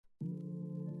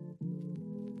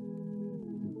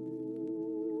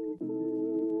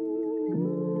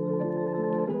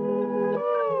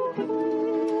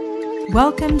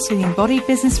Welcome to the Embodied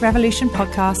Business Revolution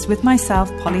podcast with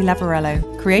myself, Polly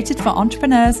Lavarello, created for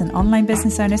entrepreneurs and online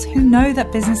business owners who know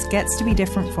that business gets to be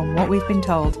different from what we've been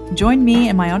told. Join me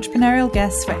and my entrepreneurial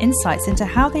guests for insights into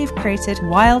how they've created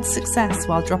wild success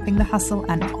while dropping the hustle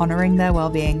and honoring their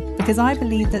well-being. Because I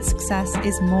believe that success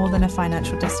is more than a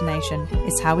financial destination.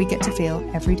 It's how we get to feel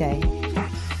every day.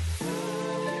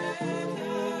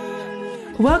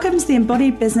 Welcome to the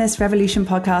Embodied Business Revolution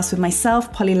podcast with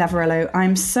myself, Polly Lavarello.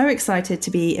 I'm so excited to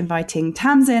be inviting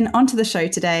Tamsin onto the show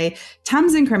today.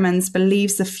 Tamsin Crimmens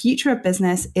believes the future of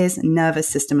business is nervous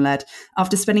system led.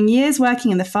 After spending years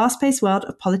working in the fast-paced world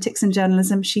of politics and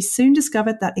journalism, she soon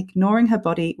discovered that ignoring her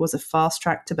body was a fast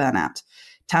track to burnout.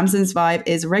 Tamsin's vibe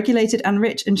is regulated and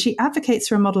rich, and she advocates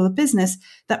for a model of business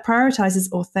that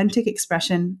prioritizes authentic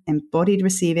expression, embodied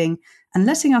receiving, and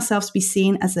letting ourselves be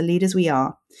seen as the leaders we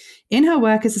are. In her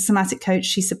work as a somatic coach,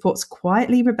 she supports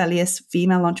quietly rebellious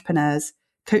female entrepreneurs,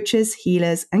 coaches,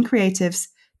 healers, and creatives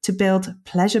to build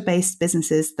pleasure-based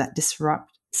businesses that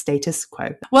disrupt status quo.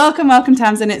 Welcome,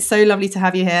 Tamsin. It's so lovely to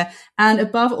have you here. And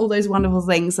above all those wonderful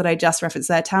things that I just referenced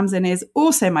there, Tamsin is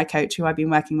also my coach who I've been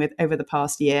working with over the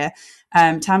past year.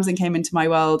 Tamsin came into my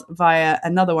world via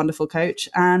another wonderful coach,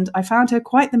 and I found her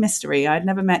quite the mystery. I'd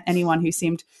never met anyone who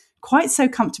seemed quite so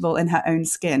comfortable in her own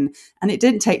skin. And it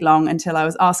didn't take long until I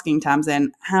was asking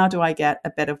Tamsin, how do I get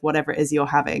a bit of whatever it is you're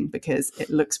having? Because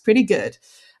it looks pretty good.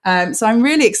 So I'm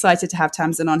really excited to have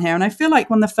Tamsin on here. And I feel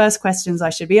like one of the first questions I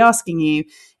should be asking you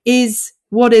is,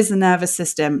 what is the nervous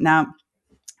system? Now,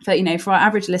 for our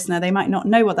average listener, they might not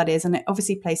know what that is. And it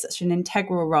obviously plays such an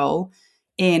integral role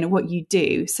in what you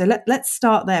do. So let's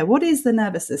start there. What is the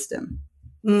nervous system?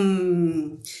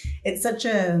 It's such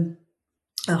a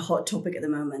hot topic at the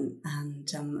moment, and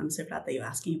I'm so glad that you're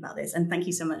asking about this, and thank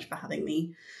you so much for having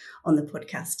me on the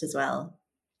podcast as well.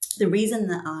 The reason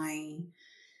that I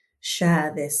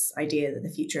share this idea that the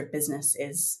future of business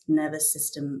is nervous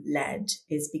system led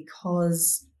is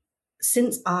because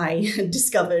since I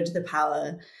discovered the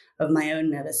power of my own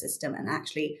nervous system and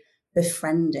actually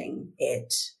befriending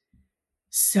it,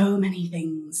 so many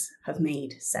things have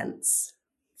made sense,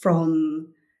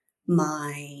 from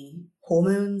my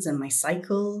hormones and my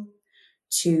cycle,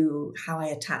 to how I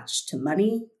attach to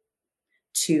money,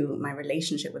 to my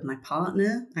relationship with my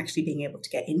partner, actually being able to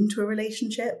get into a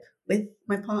relationship with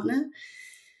my partner,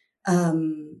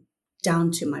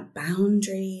 down to my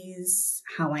boundaries,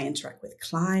 how I interact with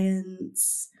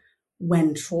clients,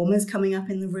 when trauma is coming up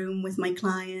in the room with my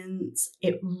clients.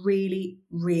 It really,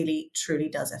 really, truly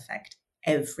does affect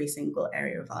every single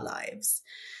area of our lives.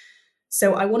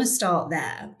 So I want to start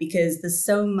there because there's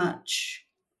so much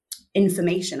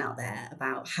information out there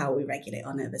about how we regulate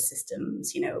our nervous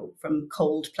systems, from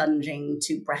cold plunging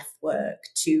to breath work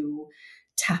to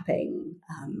tapping,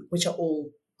 which are all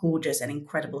gorgeous and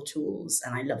incredible tools,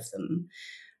 and I love them.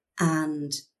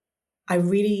 And I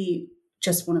really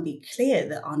just want to be clear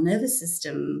that our nervous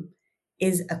system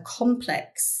is a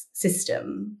complex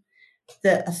system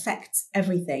that affects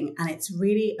everything. And it's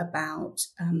really about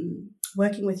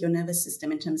working with your nervous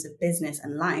system in terms of business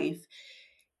and life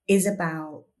is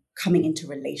about coming into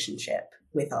relationship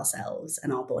with ourselves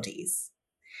and our bodies.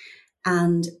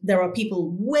 And there are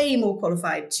people way more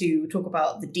qualified to talk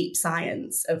about the deep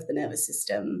science of the nervous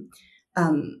system.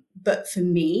 But for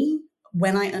me,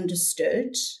 when I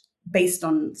understood, based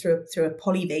on through a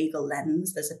polyvagal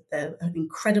lens, there's an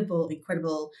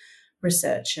incredible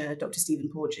researcher, Dr. Stephen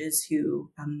Porges,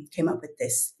 who came up with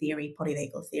this theory,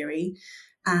 polyvagal theory.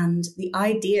 And the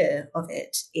idea of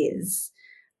it is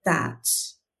that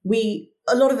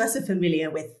a lot of us are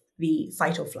familiar with the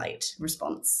fight or flight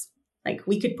response. Like,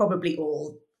 we could probably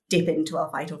all dip into our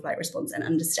fight or flight response and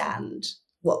understand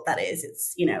what that is.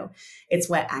 It's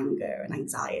where anger and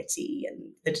anxiety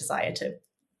and the desire to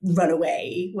run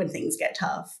away when things get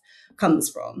tough comes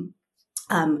from.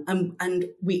 And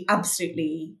we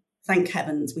absolutely, thank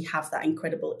heavens, we have that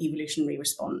incredible evolutionary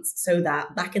response, so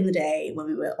that back in the day when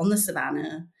we were on the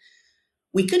savannah,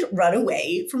 we could run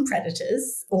away from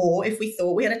predators, or if we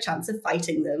thought we had a chance of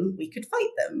fighting them, we could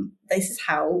fight them. This is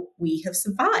how we have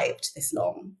survived this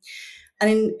long.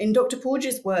 And in Dr.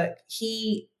 Porges' work,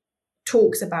 he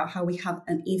talks about how we have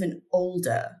an even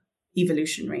older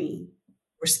evolutionary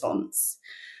response,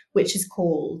 which is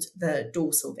called the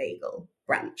dorsal vagal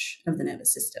branch of the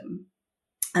nervous system.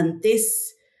 And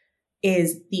this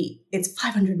it's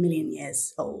 500 million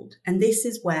years old. And this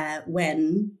is where,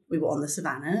 when we were on the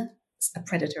savannah, a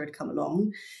predator had come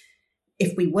along,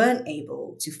 if we weren't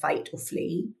able to fight or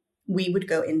flee, we would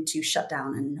go into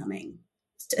shutdown and numbing,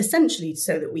 essentially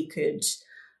so that we could,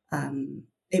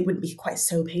 it wouldn't be quite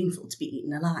so painful to be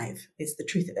eaten alive, is the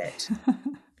truth of it.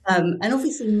 And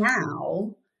obviously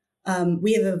now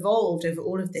we have evolved over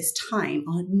all of this time.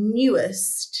 Our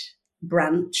newest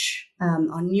branch,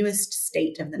 our newest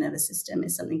state of the nervous system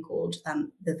is something called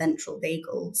the ventral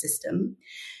vagal system.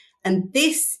 And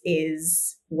this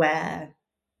is where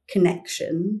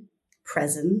connection,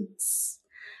 presence,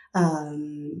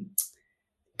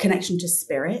 connection to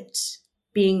spirit,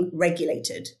 being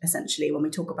regulated, essentially. When we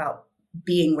talk about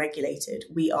being regulated,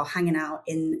 we are hanging out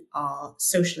in our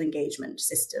social engagement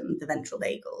system, the ventral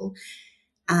vagal.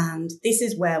 And this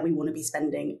is where we want to be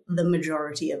spending the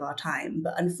majority of our time.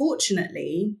 But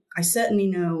unfortunately, I certainly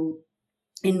know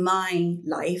in my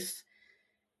life,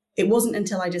 it wasn't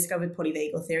until I discovered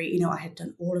polyvagal theory, I had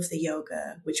done all of the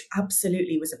yoga, which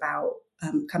absolutely was about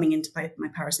coming into my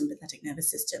parasympathetic nervous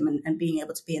system and being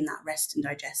able to be in that rest and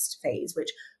digest phase,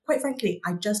 which quite frankly,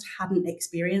 I just hadn't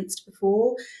experienced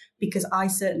before, because I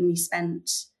certainly spent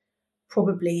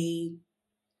probably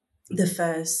the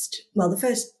first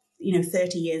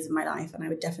 30 years of my life. And I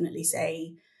would definitely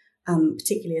say,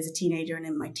 particularly as a teenager and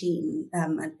in my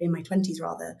in my 20s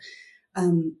rather,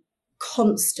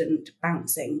 constant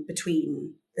bouncing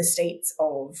between the states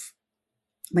of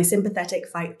my sympathetic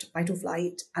fight or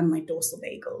flight and my dorsal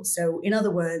vagal. So in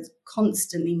other words,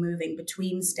 constantly moving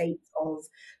between states of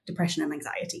depression and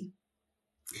anxiety.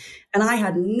 And I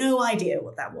had no idea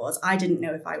what that was. I didn't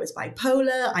know if I was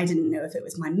bipolar. I didn't know if it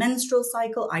was my menstrual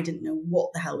cycle. I didn't know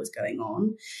what the hell was going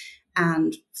on.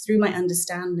 And through my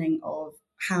understanding of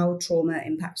how trauma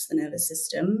impacts the nervous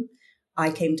system,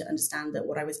 I came to understand that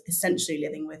what I was essentially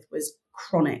living with was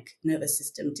chronic nervous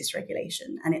system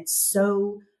dysregulation. And it's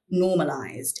so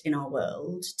normalized in our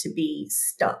world to be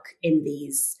stuck in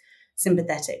these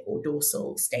sympathetic or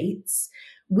dorsal states.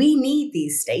 We need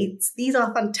these states. These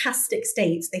are fantastic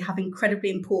states. They have incredibly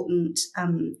important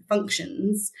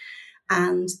functions.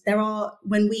 And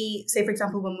when we, say, for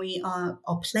example, when we are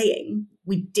playing,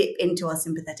 we dip into our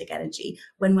sympathetic energy.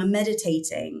 When we're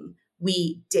meditating,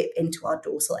 we dip into our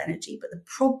dorsal energy. But the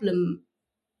problem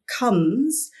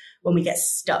comes when we get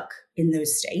stuck in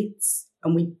those states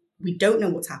and we don't know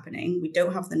what's happening. We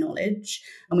don't have the knowledge,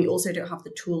 and we also don't have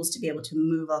the tools to be able to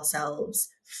move ourselves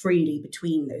freely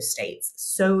between those states,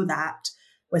 so that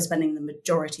we're spending the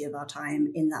majority of our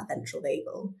time in that ventral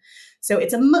vagal. So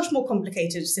it's a much more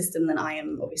complicated system than I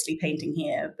am obviously painting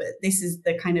here, but this is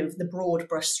the kind of the broad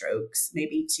brushstrokes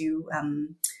maybe to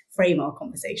frame our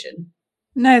conversation.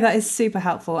 No, that is super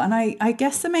helpful. And I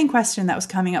guess the main question that was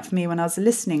coming up for me when I was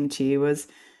listening to you was,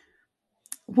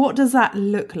 what does that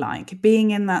look like,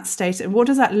 being in that state? And what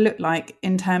does that look like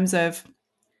in terms of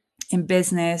in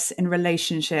business, in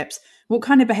relationships? What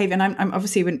kind of behavior? And I'm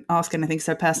obviously wouldn't ask anything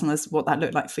so personal as what that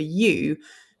looked like for you,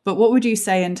 but what would you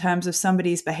say in terms of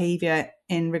somebody's behavior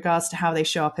in regards to how they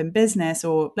show up in business?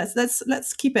 Or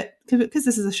let's keep it, because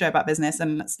this is a show about business,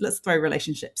 and let's throw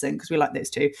relationships in because we like those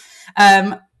too.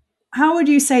 How would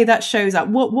you say that shows up?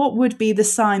 What would be the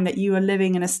sign that you are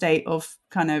living in a state of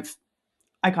kind of,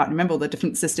 I can't remember all the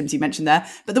different systems you mentioned there,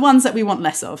 but the ones that we want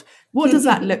less of? What does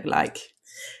that look like?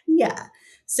 Yeah.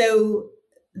 So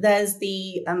there's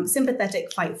the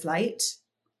sympathetic fight flight,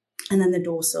 and then the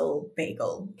dorsal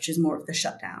vagal, which is more of the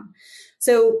shutdown.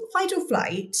 So fight or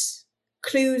flight,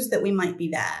 clues that we might be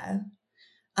there.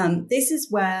 This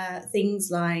is where things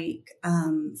like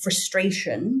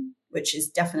frustration, which is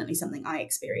definitely something I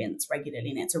experience regularly,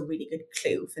 and it's a really good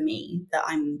clue for me that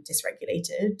I'm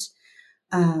dysregulated.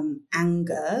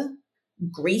 Anger,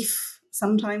 grief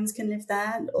sometimes can live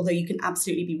there, although you can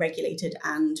absolutely be regulated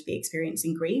and be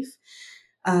experiencing grief.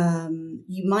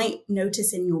 You might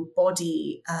notice in your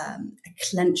body a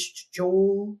clenched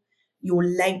jaw. Your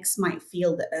legs might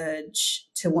feel the urge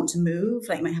to want to move,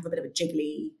 like you might have a bit of a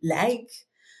jiggly leg.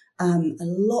 A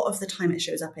lot of the time it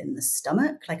shows up in the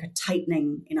stomach, like a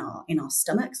tightening in our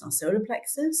stomachs, our solar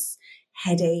plexus,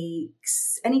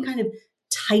 headaches, any kind of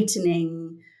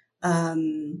tightening.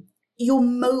 You're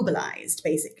mobilized,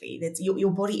 basically.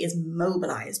 Your body is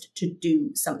mobilized to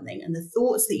do something. And the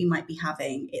thoughts that you might be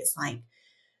having, it's like,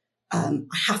 I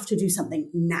have to do something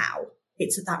now.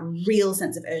 It's that real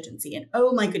sense of urgency. And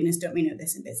oh my goodness, don't we know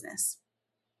this in business?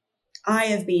 I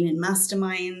have been in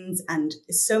masterminds and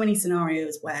so many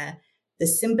scenarios where the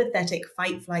sympathetic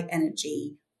fight flight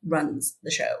energy runs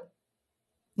the show.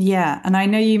 Yeah. And I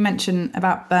know you mentioned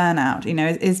about burnout.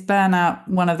 Is burnout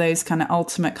one of those kind of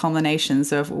ultimate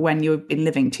culminations of when you've been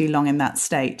living too long in that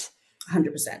state?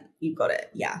 100%. You've got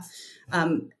it. Yeah.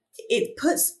 It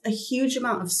puts a huge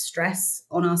amount of stress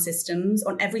on our systems,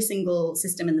 on every single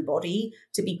system in the body,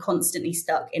 to be constantly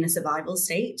stuck in a survival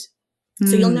state.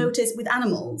 So you'll notice with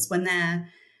animals, when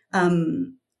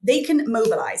they can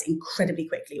mobilize incredibly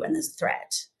quickly when there's a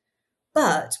threat.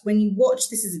 But when you watch,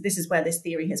 this is where this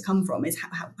theory has come from, is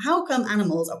how come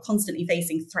animals are constantly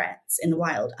facing threats in the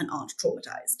wild and aren't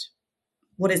traumatized?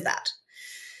 What is that?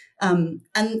 And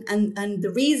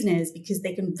the reason is because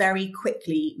they can very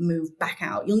quickly move back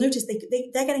out. You'll notice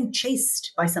they're getting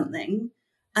chased by something,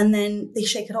 and then they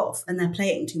shake it off and they're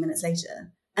playing 2 minutes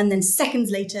later. And then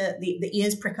seconds later, the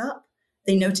ears prick up.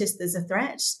 They notice there's a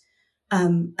threat,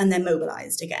 and they're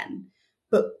mobilized again.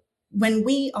 But when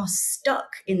we are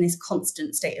stuck in this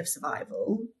constant state of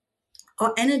survival,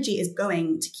 our energy is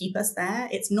going to keep us there.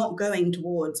 It's not going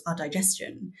towards our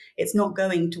digestion. It's not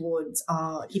going towards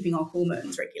keeping our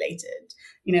hormones regulated.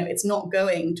 It's not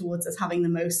going towards us having the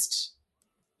most,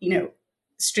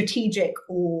 strategic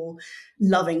or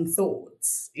loving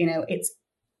thoughts. It's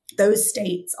those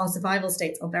states, our survival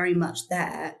states, are very much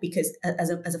there because as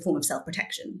a form of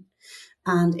self-protection.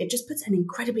 And it just puts an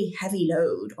incredibly heavy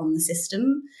load on the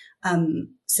system.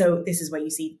 So this is where you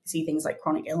see things like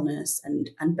chronic illness and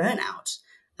burnout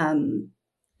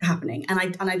happening. And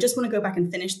I just want to go back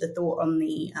and finish the thought on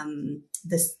the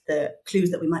clues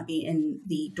that we might be in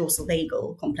the dorsal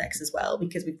vagal complex as well,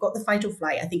 because we've got the fight or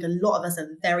flight. I think a lot of us are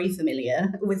very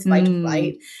familiar with fight or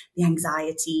flight, the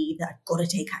anxiety that I've got to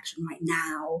take action right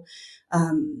now,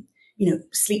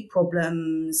 sleep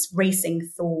problems, racing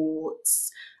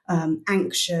thoughts,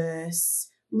 anxious,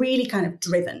 really kind of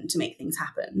driven to make things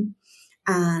happen.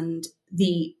 And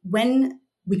when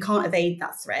we can't evade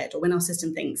that threat, or when our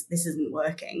system thinks this isn't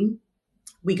working,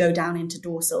 we go down into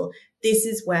dorsal. This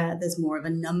is where there's more of a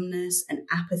numbness and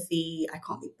apathy. I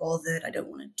can't be bothered. I don't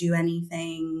want to do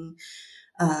anything.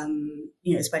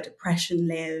 It's where depression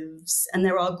lives. And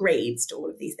there are grades to all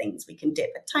of these things. We can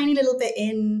dip a tiny little bit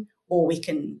in, or we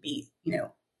can be,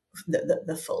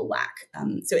 the full whack.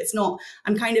 So it's not,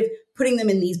 I'm kind of putting them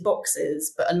in these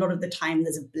boxes, but a lot of the time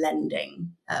there's a blending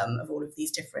of all of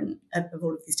these different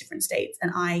states.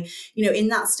 And in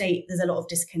that state, there's a lot of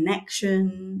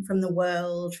disconnection from the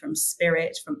world, from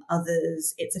spirit, from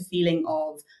others. It's a feeling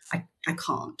of I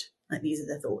can't. Like, these are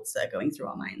the thoughts that are going through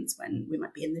our minds when we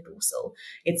might be in the dorsal.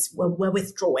 We're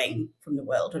withdrawing from the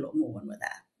world a lot more when we're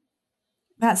there.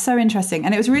 That's so interesting.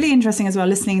 And it was really interesting as well,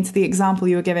 listening to the example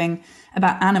you were giving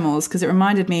about animals, because it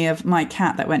reminded me of my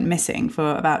cat that went missing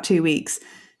for about 2 weeks.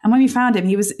 And when we found him,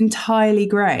 he was entirely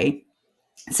grey.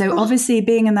 So obviously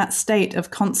being in that state of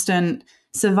constant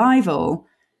survival,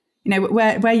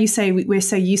 where you say we're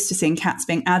so used to seeing cats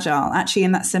being agile, actually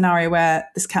in that scenario where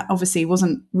this cat obviously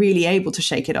wasn't really able to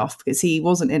shake it off because he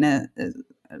wasn't in a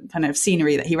kind of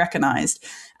scenery that he recognized,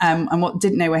 and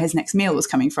didn't know where his next meal was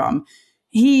coming from.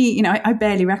 I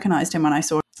barely recognized him when I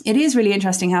saw him. It is really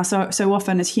interesting how so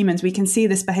often as humans, we can see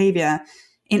this behavior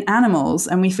in animals,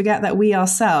 and we forget that we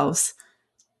ourselves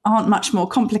aren't much more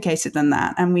complicated than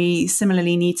that. And we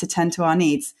similarly need to tend to our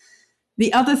needs.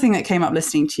 The other thing that came up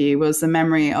listening to you was the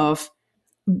memory of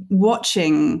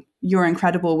watching your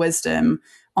incredible wisdom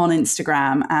on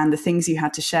Instagram and the things you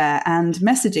had to share, and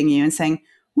messaging you and saying,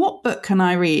 what book can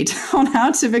I read on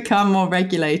how to become more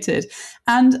regulated?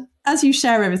 And as you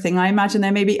share everything, I imagine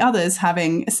there may be others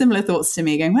having similar thoughts to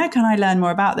me, going, where can I learn more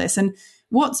about this? And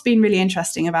what's been really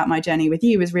interesting about my journey with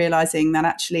you is realizing that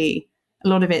actually a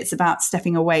lot of it's about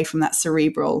stepping away from that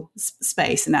cerebral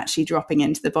space and actually dropping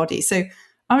into the body. So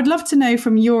I would love to know,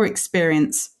 from your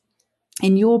experience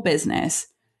in your business,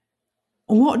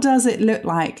 what does it look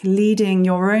like leading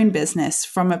your own business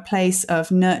from a place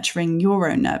of nurturing your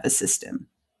own nervous system?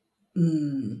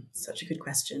 Such a good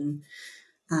question.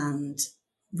 And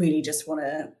really just want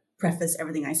to preface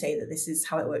everything I say that this is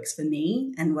how it works for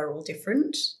me, and we're all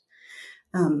different.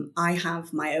 I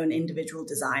have my own individual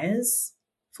desires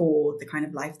for the kind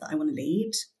of life that I want to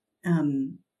lead.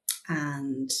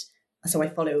 And so I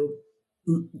follow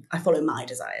my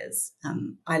desires.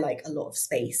 I like a lot of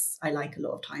space. I like a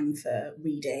lot of time for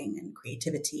reading and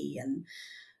creativity. And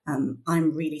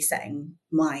I'm really setting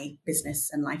my business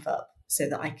and life up so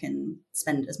that I can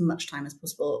spend as much time as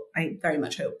possible. I very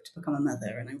much hope to become a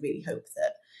mother, and I really hope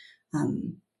that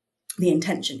the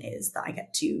intention is that I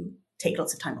get to take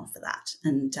lots of time off for that,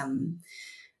 and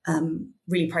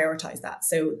really prioritize that.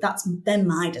 So they're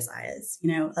my desires.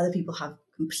 Other people have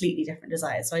completely different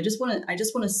desires. So I just want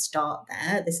to start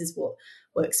there. This is what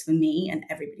works for me, and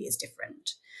everybody is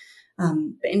different.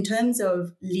 But in terms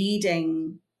of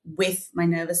leading with my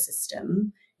nervous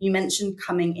system, you mentioned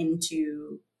coming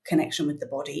into connection with the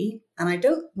body. And I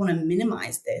don't want to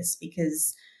minimize this,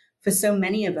 because for so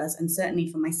many of us, and certainly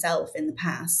for myself in the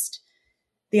past,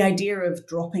 the idea of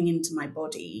dropping into my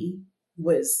body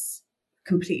was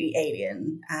completely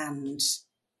alien and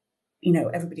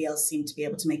everybody else seemed to be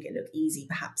able to make it look easy,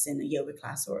 perhaps in a yoga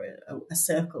class or a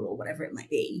circle or whatever it might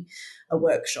be, a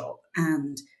workshop.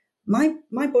 And my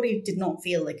body did not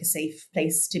feel like a safe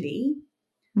place to be.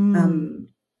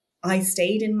 I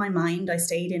stayed in my mind. I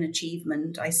stayed in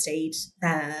achievement. I stayed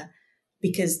there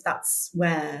because that's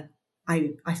where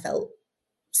I felt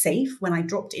safe. When I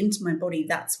dropped into my body,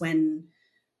 that's when,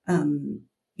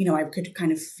 I could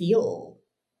kind of feel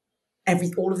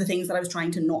all of the things that I was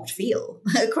trying to not feel,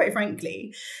 quite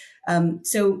frankly.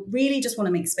 So really just want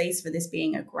to make space for this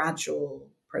being a gradual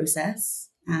process.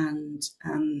 And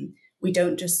we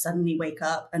don't just suddenly wake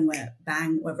up and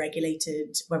we're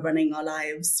regulated, we're running our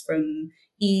lives from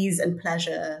ease and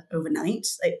pleasure overnight.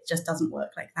 It just doesn't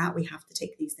work like that. We have to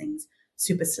take these things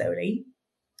super slowly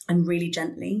and really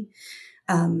gently.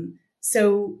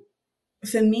 So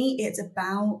for me, it's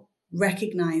about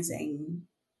recognizing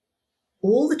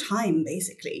all the time,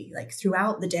 basically, like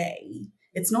throughout the day.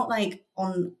 It's not like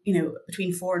on,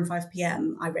 between 4 and 5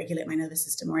 p.m., I regulate my nervous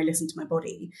system or I listen to my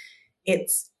body.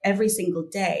 It's every single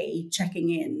day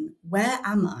checking in. Where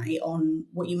am I on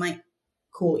what you might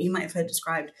have heard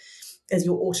described as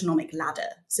your autonomic ladder?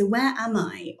 So where am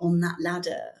I on that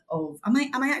ladder of, am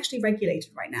I actually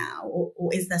regulated right now? Or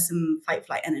is there some fight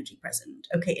flight energy present?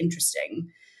 Okay,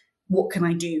 interesting. What can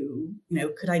I do?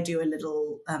 Could I do a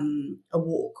little, a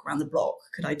walk around the block?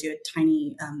 Could I do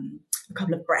a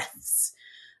couple of breaths?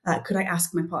 Could I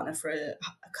ask my partner for a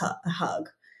hug?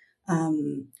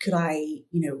 Could I,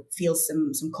 feel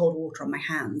some cold water on my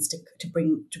hands to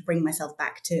bring myself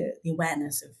back to the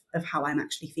awareness of how I'm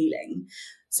actually feeling?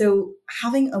 So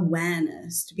having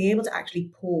awareness to be able to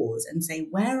actually pause and say,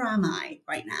 where am I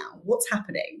right now? What's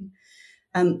happening?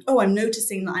 I'm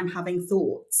noticing that I'm having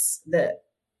thoughts that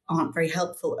aren't very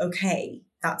helpful. Okay,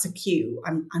 that's a cue.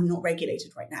 I'm not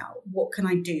regulated right now. What can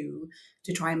I do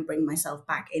to try and bring myself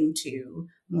back into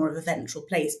more of a ventral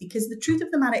place? Because the truth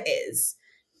of the matter is,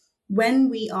 when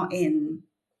we are in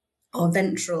our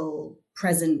ventral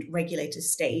present regulated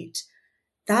state,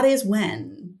 that is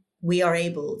when we are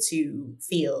able to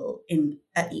feel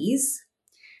at ease,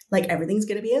 like everything's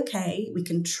going to be okay. We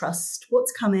can trust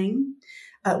what's coming.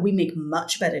 We make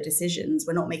much better decisions.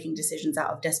 We're not making decisions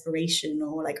out of desperation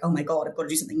or like, oh my God, I've got to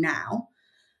do something now.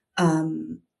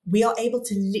 We are able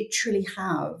to literally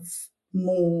have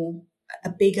a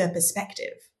bigger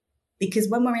perspective. Because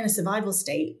when we're in a survival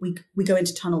state, we go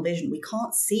into tunnel vision. We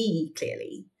can't see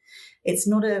clearly. It's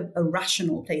not a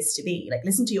rational place to be. Like,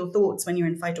 listen to your thoughts when you're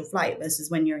in fight or flight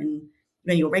versus when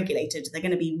you're regulated. They're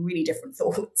going to be really different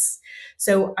thoughts.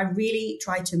 So I really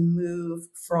try to move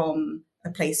from a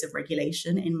place of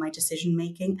regulation in my decision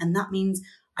making. And that means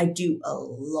I do a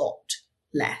lot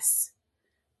less.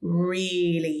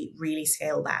 Really, really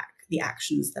scale back the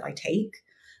actions that I take.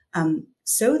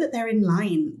 So that they're in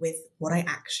line with what I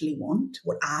actually want,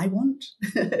 what I want,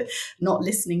 not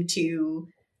listening to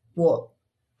what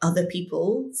other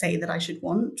people say that I should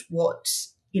want, what,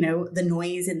 the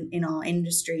noise in our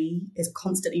industry is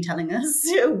constantly telling us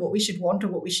what we should want or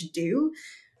what we should do.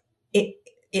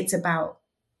 It's about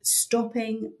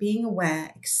stopping, being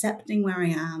aware, accepting where I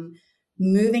am,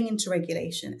 moving into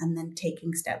regulation, and then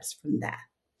taking steps from there.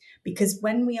 Because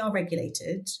when we are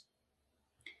regulated,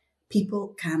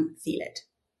 people can feel it.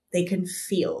 They can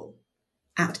feel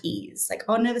at ease. Like,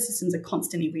 our nervous systems are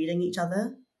constantly reading each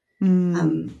other.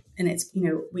 And it's,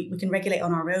 we can regulate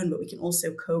on our own, but we can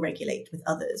also co-regulate with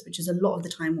others, which is a lot of the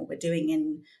time what we're doing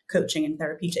in coaching and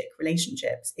therapeutic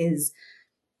relationships. Is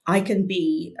I can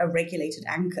be a regulated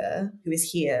anchor who is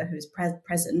here, who is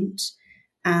present.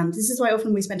 And this is why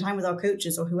often we spend time with our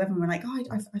coaches or whoever, and we're like,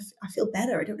 I feel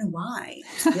better. I don't know why.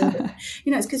 I just feel better.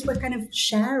 It's because we're kind of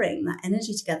sharing that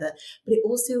energy together. But it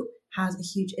also has a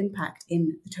huge impact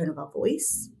in the tone of our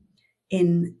voice,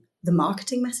 in the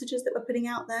marketing messages that we're putting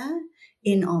out there,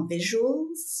 in our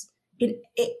visuals.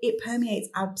 It permeates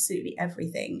absolutely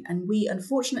everything. And we,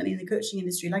 unfortunately, in the coaching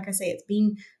industry, like I say, it's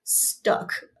been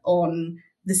stuck on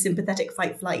the sympathetic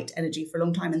fight-flight energy for a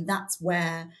long time. And that's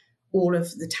where all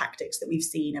of the tactics that we've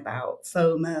seen about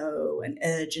FOMO and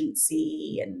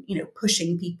urgency and,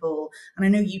 pushing people. And I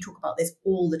know you talk about this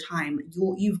all the time.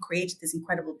 You've created this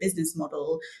incredible business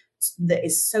model that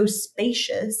is so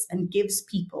spacious and gives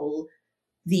people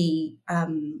you're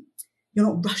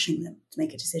not rushing them to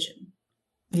make a decision.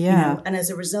 Yeah. And as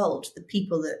a result, the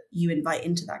people that you invite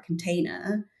into that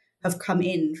container have come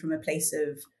in from a place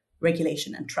of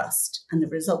regulation and trust, and the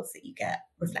results that you get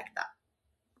reflect that.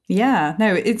 Yeah,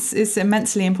 no, it's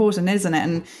immensely important, isn't it?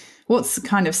 And what's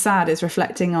kind of sad is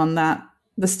reflecting on that,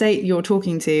 the state you're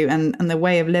talking to and the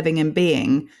way of living and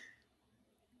being.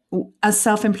 as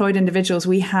self-employed individuals,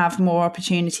 we have more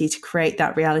opportunity to create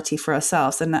that reality for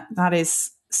ourselves. And that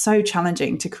is so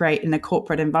challenging to create in a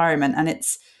corporate environment.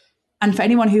 And for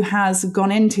anyone who has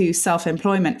gone into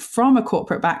self-employment from a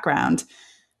corporate background,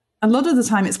 a lot of the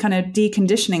time it's kind of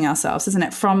deconditioning ourselves, isn't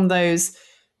it? From that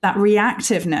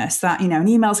reactiveness that, an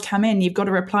email's come in, you've got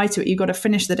to reply to it. You've got to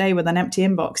finish the day with an empty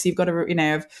inbox. You've got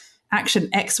to, action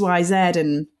X, Y, Z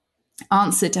and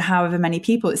answer to however many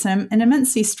people. It's an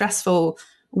immensely stressful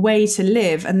way to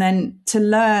live. And then to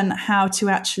learn how to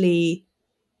actually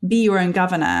be your own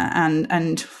governor and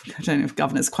I don't know if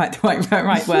governor is quite the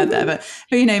right word there, but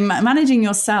managing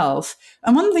yourself.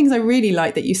 And one of the things I really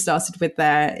like that you started with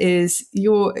there is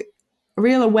your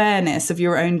real awareness of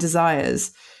your own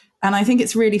desires. And I think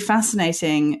it's really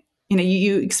fascinating.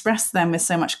 You express them with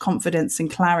so much confidence and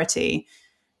clarity.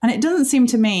 And it doesn't seem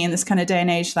to me in this kind of day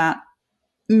and age that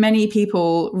many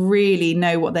people really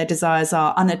know what their desires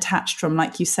are, unattached from,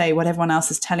 like you say, what everyone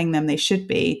else is telling them they should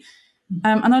be.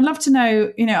 And I'd love to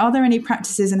know, are there any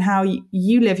practices in how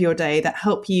you live your day that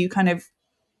help you kind of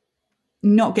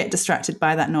not get distracted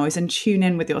by that noise and tune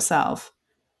in with yourself?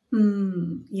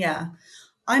 Yeah.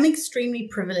 I'm extremely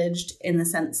privileged in the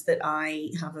sense that I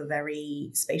have a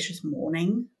very spacious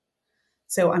morning.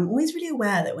 So I'm always really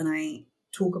aware that when I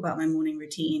talk about my morning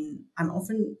routine, I'm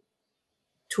often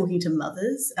talking to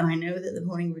mothers. And I know that the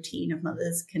morning routine of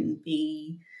mothers can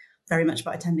be very much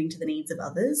about attending to the needs of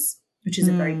others, which is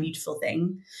a very beautiful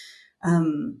thing.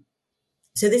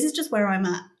 So this is just where I'm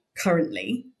at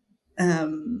currently.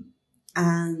 And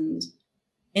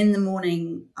in the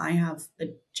morning, I have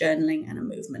a journaling and a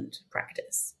movement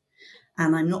practice.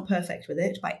 And I'm not perfect with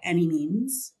it by any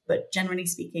means, but generally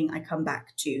speaking, I come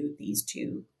back to these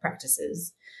two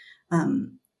practices.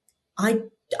 Journaling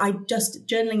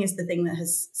is the thing that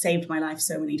has saved my life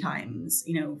so many times,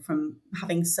 from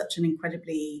having such an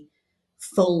incredibly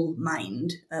full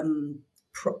mind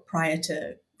prior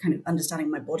to kind of understanding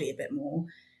my body a bit more.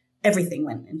 Everything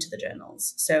went into the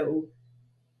journals. So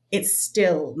it's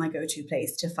still my go-to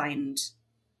place to find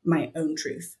my own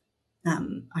truth.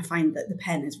 I find that the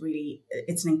pen is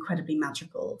it's an incredibly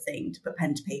magical thing to put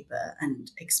pen to paper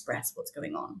and express what's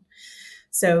going on.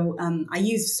 So I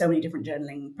use so many different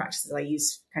journaling practices. I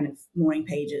use kind of morning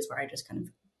pages where I just kind of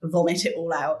vomit it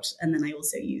all out. And then I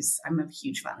also I'm a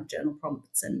huge fan of journal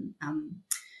prompts and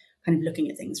kind of looking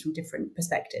at things from different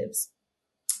perspectives.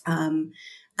 And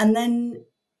then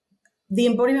the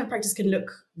embodiment practice can look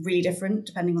really different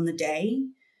depending on the day.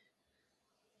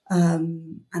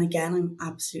 And again, I'm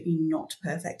absolutely not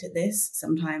perfect at this.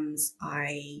 Sometimes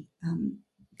I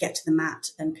get to the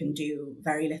mat and can do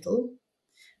very little.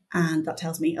 And that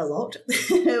tells me a lot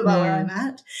about where I'm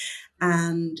at.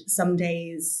 And some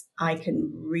days I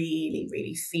can really,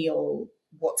 really feel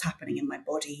what's happening in my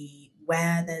body,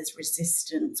 where there's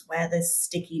resistance, where there's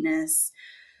stickiness,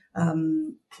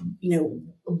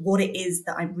 what it is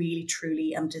that I really,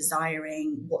 truly am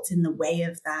desiring, what's in the way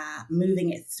of that,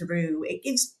 moving it through. It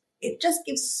just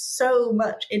gives so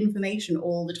much information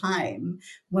all the time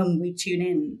when we tune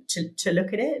in to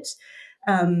look at it.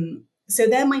 So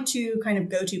they're my two kind of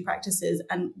go-to practices.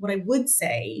 And what I would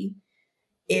say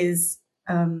is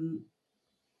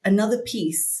another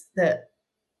piece that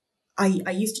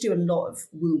I used to do a lot of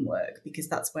womb work because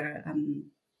that's where I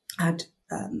had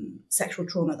sexual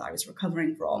trauma that I was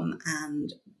recovering from.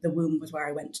 And the womb was where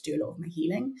I went to do a lot of my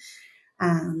healing.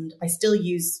 And I still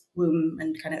use womb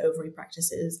and kind of ovary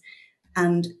practices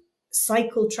and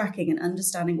cycle tracking and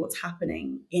understanding what's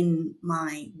happening in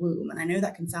my womb. And I know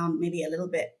that can sound maybe a little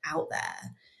bit out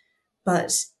there,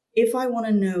 but if I want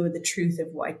to know the truth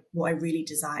of what I really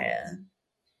desire,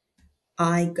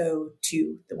 I go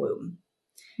to the womb.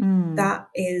 That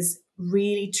is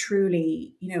really,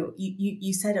 truly,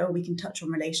 you said, we can touch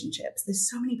on relationships. There's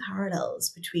so many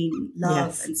parallels between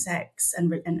love and sex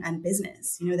and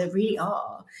business. There really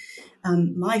are.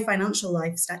 My financial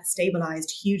life stabilized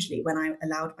hugely when I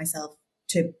allowed myself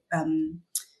to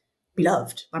be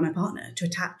loved by my partner, to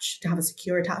have a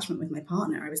secure attachment with my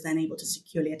partner. I was then able to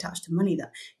securely attach to money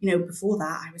that, before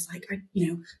that I was like,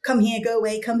 come here, go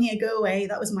away, come here, go away.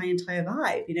 That was my entire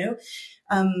vibe,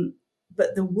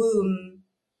 but the womb,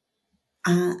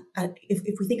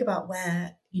 if we think about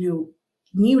where, new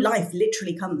life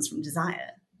literally comes from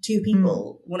desire, two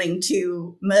people wanting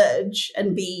to merge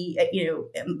and be,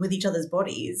 with each other's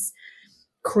bodies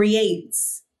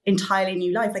creates entirely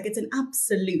new life. Like, it's an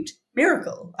absolute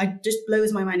miracle. It just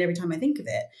blows my mind every time I think of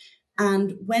it.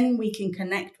 And when we can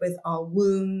connect with our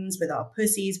wombs, with our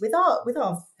pussies, with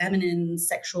our feminine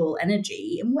sexual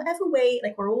energy in whatever way,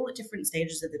 we're all at different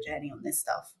stages of the journey on this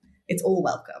stuff. It's all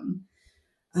welcome.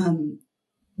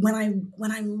 when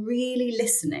I'm really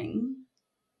listening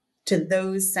to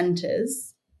those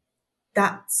centers,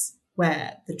 that's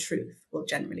where the truth will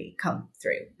generally come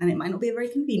through. And it might not be a very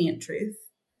convenient truth,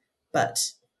 but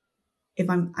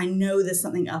I know there's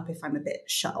something up if I'm a bit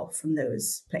shut off from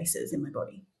those places in my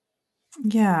body.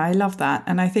 Yeah, I love that.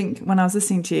 And I think when I was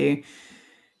listening to you,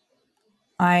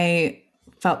 I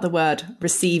felt the word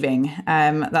receiving.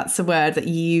 That's a word that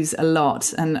you use a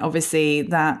lot. And obviously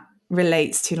that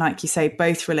relates to, like you say,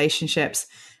 both relationships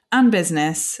and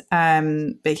business,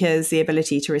 because the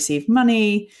ability to receive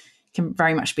money can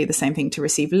very much be the same thing: to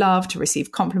receive love, to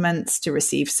receive compliments, to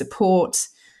receive support.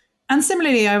 And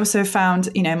similarly, I also found,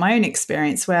 my own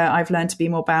experience where I've learned to be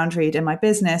more boundaried in my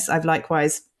business. I've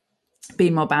likewise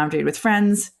been more boundaried with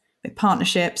friends, with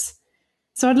partnerships.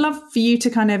 So I'd love for you to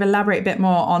kind of elaborate a bit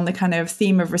more on the kind of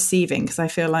theme of receiving, because I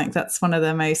feel like that's one of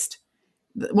the most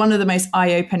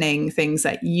eye-opening things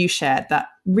that you shared that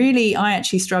really I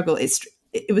actually struggle.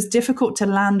 It was difficult to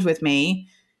land with me.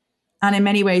 And in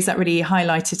many ways that really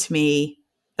highlighted to me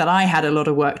that I had a lot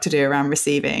of work to do around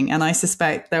receiving. And I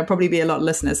suspect there'll probably be a lot of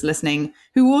listeners listening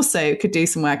who also could do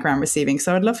some work around receiving.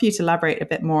 So I'd love for you to elaborate a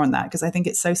bit more on that, because I think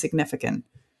it's so significant.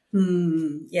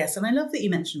 Yes, and I love that you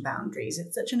mentioned boundaries.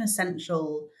 It's such an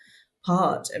essential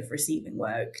part of receiving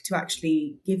work to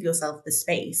actually give yourself the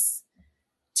space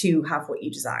to have what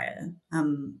you desire.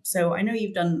 So I know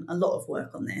you've done a lot of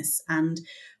work on this, and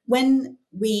when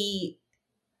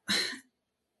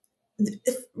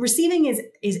receiving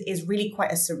is really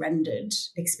quite a surrendered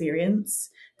experience.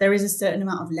 There is a certain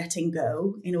amount of letting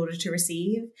go in order to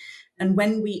receive, and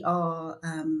when we are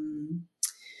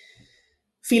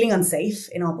feeling unsafe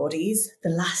in our bodies, the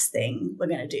last thing we're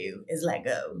going to do is let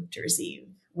go to receive.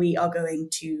 We are going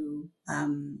to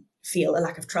feel a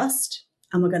lack of trust,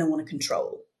 and we're going to want to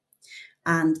control.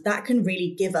 And that can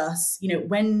really give us,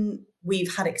 when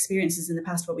we've had experiences in the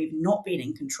past where we've not been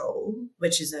in control,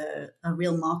 which is a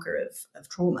real marker of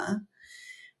trauma,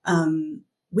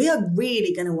 we are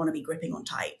really going to want to be gripping on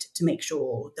tight to make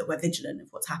sure that we're vigilant of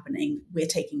what's happening. We're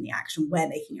taking the action. We're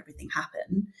making everything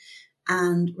happen.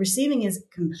 And receiving is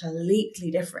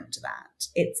completely different to that.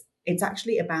 It's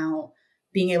actually about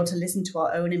being able to listen to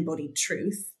our own embodied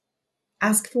truth,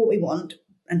 ask for what we want.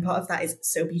 And part of that is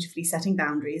so beautifully setting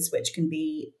boundaries, which can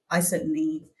be, I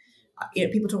certainly,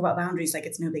 people talk about boundaries like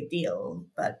it's no big deal.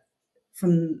 But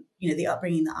from, the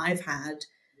upbringing that I've had,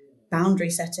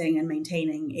 boundary setting and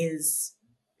maintaining is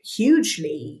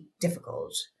hugely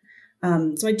difficult.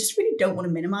 So I just really don't want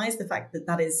to minimize the fact that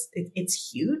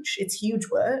it's huge. It's huge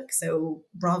work. So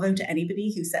bravo to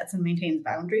anybody who sets and maintains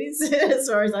boundaries, as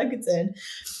far as I'm concerned.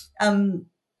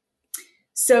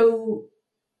 So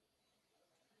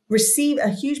a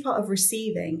huge part of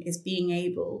receiving is being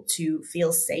able to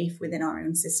feel safe within our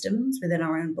own systems, within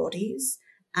our own bodies,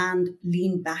 and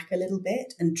lean back a little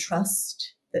bit and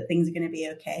trust that things are going to be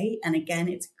okay. And again,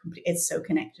 it's so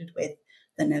connected with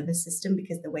the nervous system,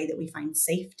 because the way that we find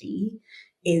safety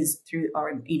is through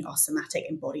our somatic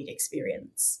embodied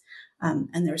experience.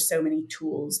 And there are so many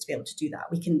tools to be able to do that.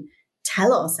 We can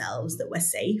tell ourselves that we're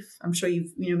safe. I'm sure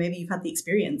maybe you've had the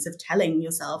experience of telling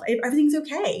yourself everything's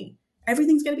okay,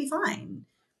 everything's going to be fine.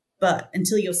 But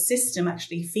until your system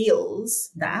actually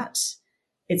feels that,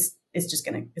 it's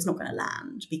not going to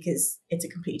land, because it's a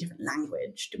completely different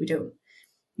language. We don't,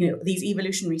 these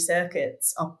evolutionary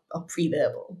circuits are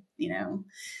pre-verbal,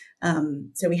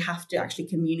 so we have to actually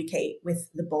communicate with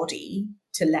the body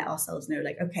to let ourselves know,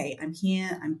 like, okay, I'm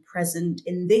here, I'm present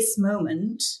in this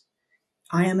moment,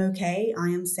 I am okay, I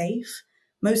am safe.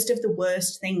 Most of the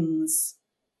worst things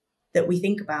that we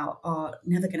think about are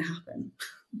never going to happen.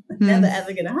 Never,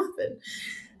 ever going to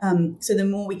happen. So the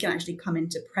more we can actually come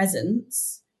into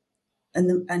presence, and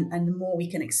the more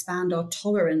we can expand our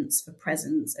tolerance for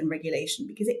presence and regulation,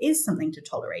 because it is something to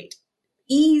tolerate.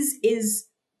 Ease is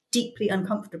deeply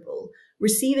uncomfortable.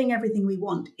 Receiving everything we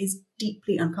want is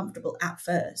deeply uncomfortable at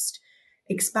first.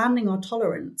 Expanding our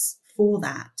tolerance for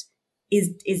that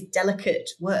is delicate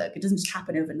work. It doesn't just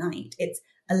happen overnight. It's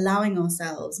allowing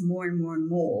ourselves more and more and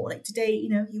more. Like today, you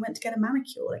went to get a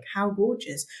manicure, like how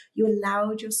gorgeous. You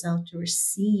allowed yourself to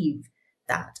receive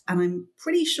that. And I'm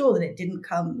pretty sure that it didn't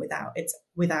come without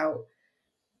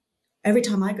every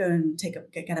time I go and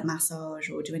get a massage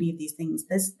or do any of these things,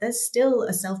 there's still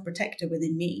a self-protector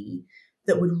within me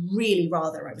that would really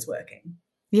rather I was working.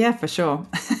 Yeah, for sure.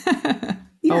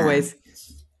 Yeah. Always.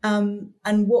 And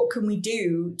what can we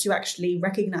do to actually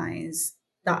recognize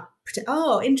that?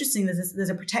 Oh, interesting. There's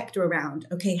a protector around.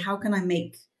 Okay, how can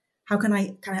I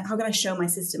show my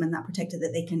system and that protector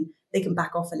that they can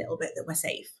back off a little bit, that we're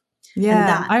safe?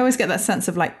 Yeah, I always get that sense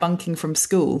of like bunking from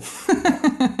school.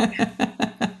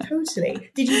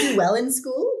 Totally. Did you do well in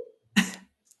school?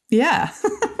 Yeah.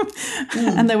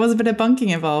 And there was a bit of bunking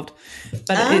involved,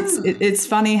 but it's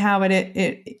funny how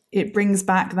it brings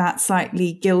back that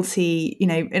slightly guilty,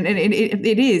 and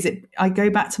it is, I go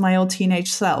back to my old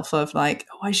teenage self of like,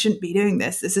 oh, I shouldn't be doing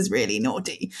this. This is really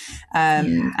naughty.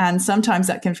 And sometimes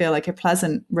that can feel like a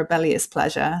pleasant, rebellious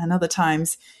pleasure. And other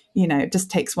times, it just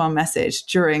takes one message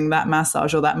during that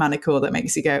massage or that manicure that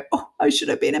makes you go, oh, I should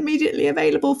have been immediately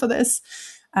available for this.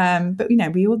 But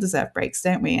we all deserve breaks,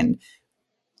 don't we? And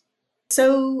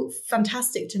so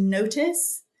fantastic to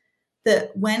notice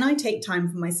that when I take time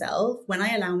for myself, when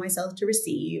I allow myself to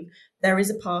receive, there is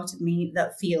a part of me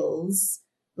that feels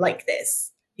like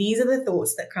this. These are the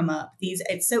thoughts that come up.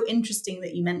 It's so interesting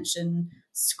that you mention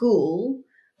school,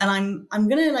 and I'm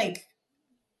going to like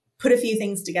put a few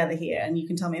things together here, and you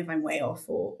can tell me if I'm way off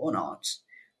or not.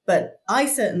 But I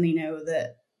certainly know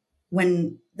that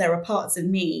when there are parts of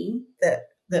me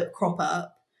that crop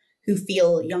up who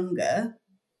feel younger,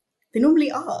 they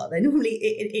normally are.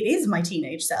 It is my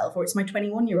teenage self, or it's my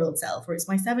 21-year-old self, or it's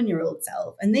my 7-year-old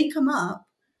self. And they come up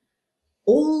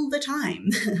all the time.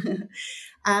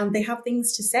 And they have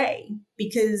things to say,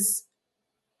 because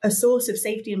a source of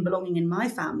safety and belonging in my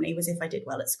family was if I did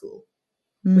well at school,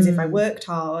 was if I worked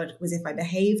hard, was if I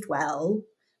behaved well,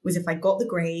 was if I got the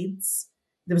grades.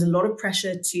 There was a lot of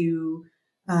pressure to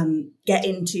get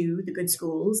into the good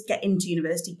schools, get into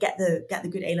university, get the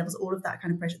good A levels, all of that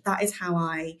kind of pressure. That is how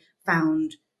I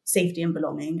found safety and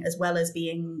belonging, as well as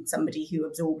being somebody who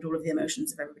absorbed all of the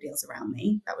emotions of everybody else around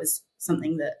me. That was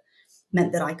something that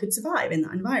meant that I could survive in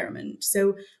that environment.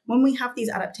 So when we have these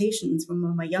adaptations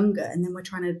when we're younger, and then we're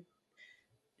trying to,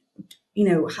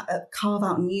 carve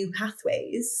out new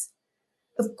pathways,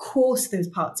 of course, those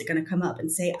parts are going to come up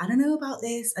and say, I don't know about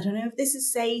this. I don't know if this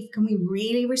is safe. Can we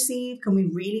really receive? Can we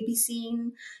really be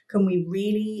seen? Can we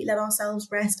really let ourselves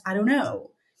rest? I don't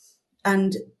know.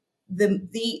 And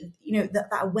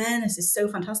that awareness is so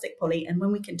fantastic, Polly. And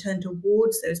when we can turn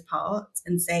towards those parts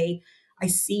and say, I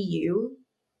see you,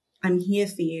 I'm here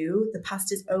for you, the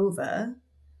past is over,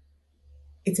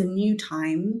 it's a new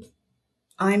time,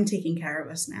 I'm taking care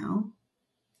of us now,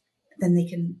 then they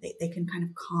can kind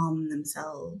of calm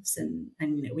themselves, and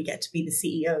we get to be the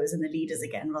CEOs and the leaders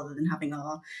again, rather than having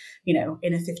our inner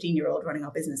 15-year-old running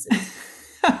our businesses.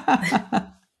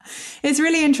 It's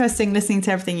really interesting listening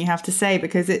to everything you have to say,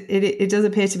 because it does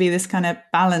appear to be this kind of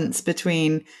balance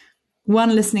between,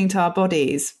 one, listening to our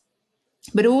bodies,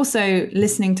 but also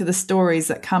listening to the stories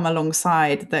that come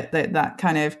alongside that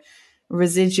kind of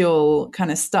residual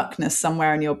kind of stuckness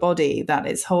somewhere in your body that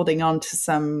is holding on to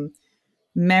some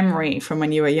memory from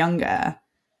when you were younger.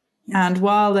 And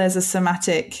while there's a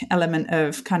somatic element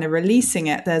of kind of releasing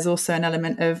it, there's also an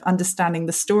element of understanding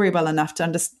the story well enough to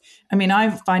understand. I mean, I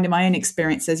find in my own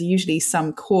experience, there's usually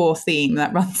some core theme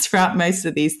that runs throughout most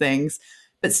of these things,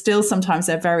 but still sometimes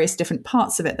there are various different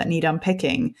parts of it that need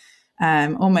unpicking,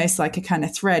 almost like a kind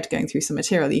of thread going through some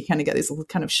material. You kind of get these little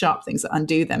kind of sharp things that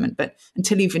undo them. But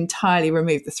until you've entirely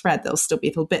removed the thread, there'll still be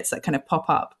little bits that kind of pop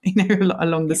up,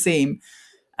 along the seam.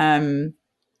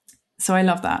 So I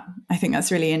love that. I think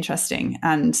that's really interesting,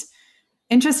 and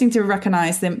interesting to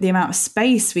recognize the amount of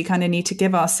space we kind of need to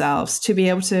give ourselves to be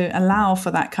able to allow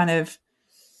for that kind of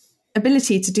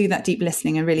ability to do that deep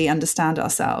listening and really understand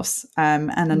ourselves, and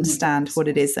understand what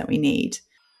it is that we need.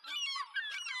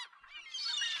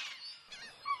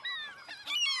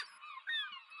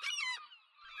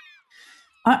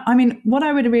 I mean, what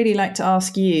I would really like to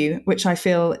ask you, which I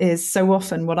feel is so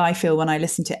often what I feel when I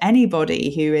listen to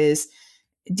anybody who is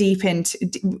deep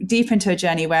into a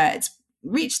journey where it's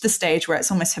reached the stage where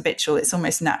it's almost habitual, it's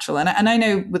almost natural. And I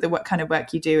know with what kind of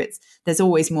work you do, there's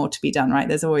always more to be done, right?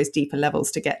 There's always deeper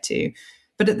levels to get to.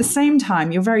 But at the same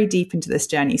time, you're very deep into this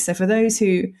journey. So for those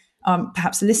who are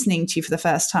perhaps listening to you for the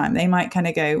first time, they might kind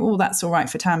of go, oh, that's all right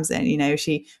for Tamsin.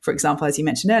 She, for example, as you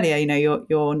mentioned earlier,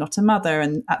 you're not a mother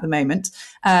and at the moment,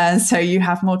 so you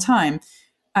have more time.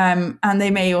 And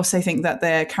they may also think that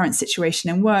their current situation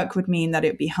in work would mean that it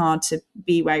would be hard to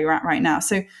be where you're at right now.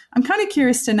 So I'm kind of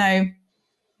curious to know,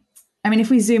 I mean,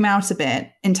 if we zoom out a bit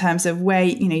in terms of where,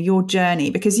 your journey,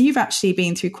 because you've actually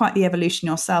been through quite the evolution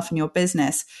yourself in your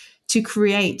business to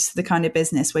create the kind of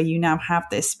business where you now have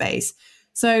this space.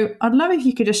 So I'd love if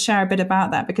you could just share a bit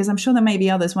about that, because I'm sure there may be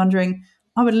others wondering,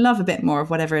 I would love a bit more of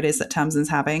whatever it is that Tamsin's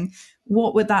having.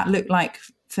 What would that look like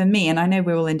for me? And I know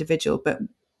we're all individual, but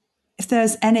if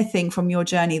there's anything from your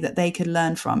journey that they could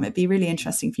learn from, it'd be really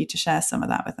interesting for you to share some of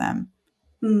that with them.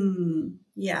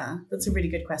 Yeah, that's a really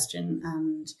good question.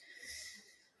 And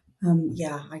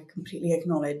I completely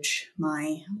acknowledge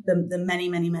the many,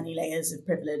 many, many layers of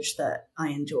privilege that I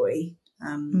enjoy.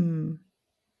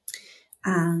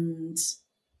 And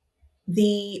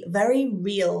the very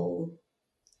real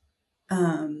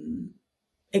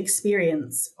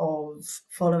experience of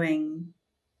following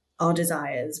our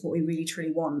desires, what we really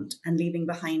truly want, and leaving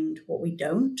behind what we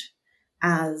don't,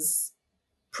 as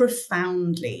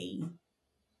profoundly,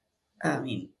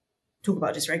 talk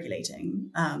about dysregulating,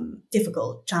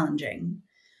 difficult, challenging.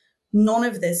 None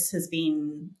of this has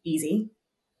been easy.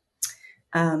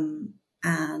 And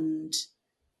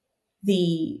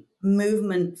the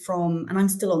movement from, and I'm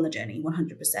still on the journey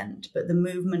 100%, but the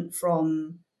movement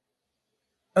from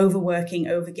overworking,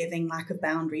 overgiving, lack of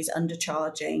boundaries,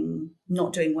 undercharging,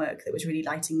 not doing work that was really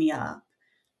lighting me up,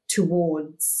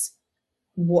 towards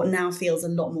what now feels a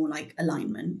lot more like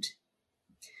alignment,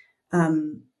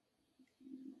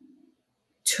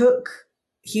 took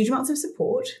huge amounts of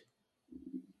support,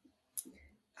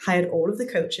 hired all of the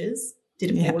coaches,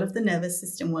 did all of the nervous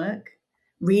system work,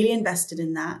 really invested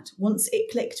in that. Once it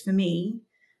clicked for me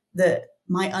that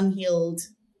my unhealed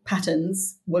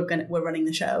patterns were running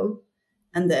the show,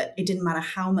 and that it didn't matter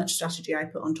how much strategy I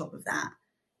put on top of that,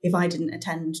 if I didn't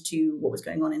attend to what was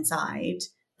going on inside,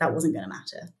 that wasn't going to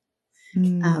matter.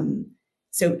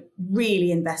 So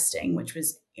really investing, which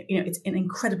was, it's an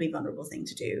incredibly vulnerable thing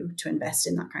to do, to invest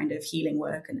in that kind of healing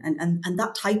work and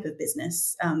that type of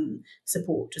business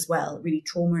support as well, really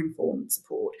trauma-informed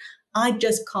support. I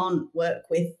just can't work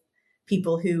with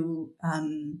people who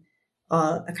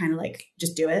are a kind of like,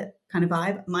 just do it kind of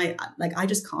vibe. I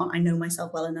just can't. I know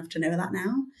myself well enough to know that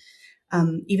now.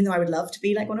 Even though I would love to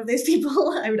be like one of those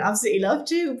people, I would absolutely love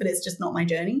to, but it's just not my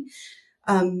journey.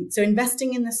 So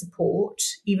investing in the support,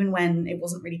 even when it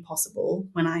wasn't really possible,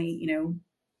 when I,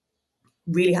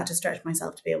 really had to stretch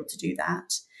myself to be able to do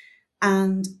that.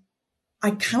 And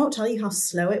I cannot tell you how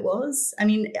slow it was. I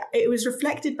mean, it was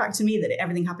reflected back to me that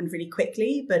everything happened really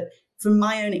quickly, but from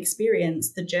my own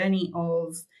experience, the journey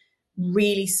of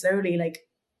really slowly, like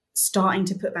starting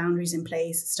to put boundaries in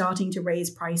place, starting to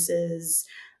raise prices,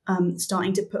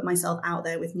 starting to put myself out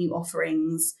there with new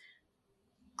offerings.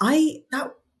 I'm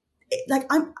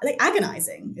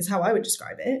agonizing is how I would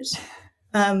describe it.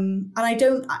 And I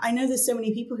know there's so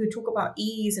many people who talk about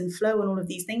ease and flow and all of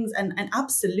these things. And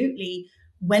absolutely,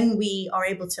 when we are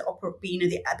able to be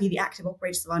the active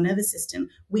operators of our nervous system,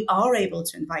 we are able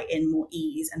to invite in more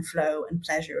ease and flow and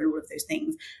pleasure and all of those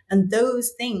things. And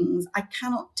those things, I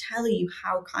cannot tell you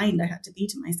how kind I had to be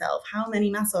to myself, how many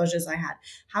massages I had,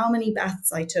 how many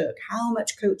baths I took, how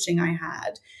much coaching I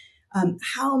had,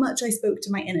 how much I spoke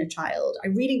to my inner child. I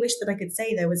really wish that I could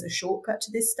say there was a shortcut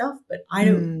to this stuff, but I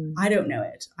don't know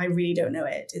it. I really don't know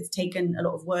it. It's taken a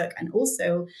lot of work. And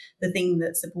also the thing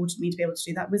that supported me to be able to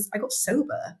do that was I got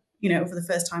sober, for the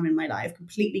first time in my life,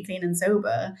 completely clean and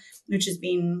sober, which has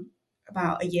been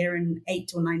about a year and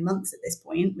 8 or 9 months at this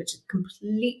point, which has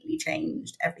completely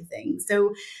changed everything.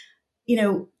 So,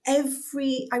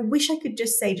 I wish I could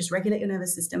just say, just regulate your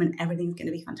nervous system and everything's going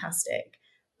to be fantastic.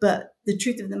 But the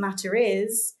truth of the matter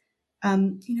is,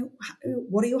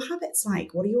 what are your habits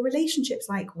like? What are your relationships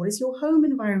like? What is your home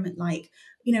environment like?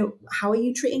 How are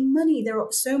you treating money? There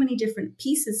are so many different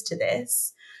pieces to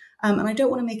this. And I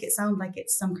don't want to make it sound like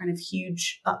it's some kind of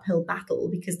huge uphill battle,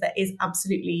 because there is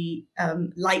absolutely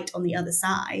light on the other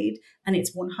side, and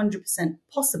it's 100%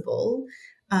 possible.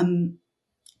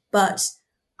 But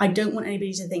I don't want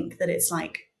anybody to think that it's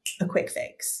like a quick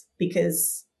fix,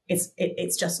 because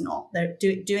it's just not. They're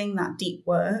doing that deep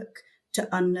work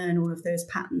to unlearn all of those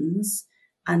patterns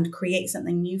and create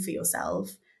something new for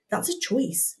yourself. That's a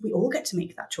choice. We all get to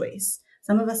make that choice.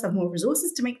 Some of us have more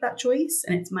resources to make that choice,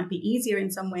 and it might be easier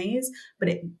in some ways,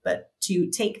 but to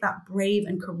take that brave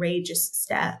and courageous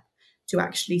step to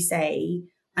actually say,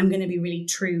 I'm going to be really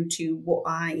true to what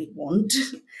I want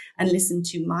and listen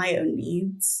to my own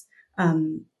needs,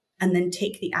 and then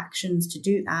take the actions to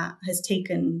do that, it's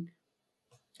taken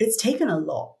a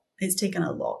lot. It's taken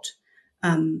a lot.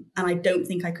 And I don't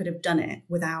think I could have done it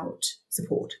without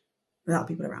support, without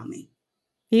people around me.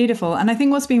 Beautiful. And I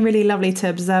think what's been really lovely to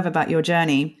observe about your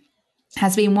journey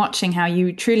has been watching how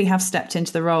you truly have stepped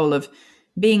into the role of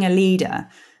being a leader,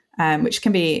 which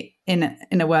can be, in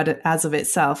a word as of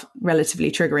itself,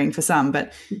 relatively triggering for some,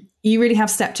 but you really have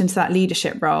stepped into that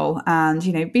leadership role and,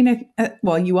 being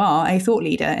you are a thought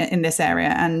leader in this area.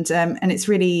 And it's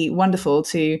really wonderful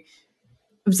to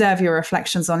observe your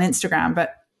reflections on Instagram.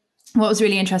 But what was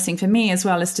really interesting for me as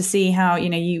well is to see how,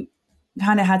 you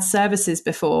kind of had services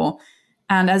before.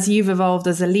 And as you've evolved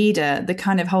as a leader, the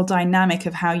kind of whole dynamic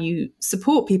of how you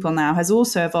support people now has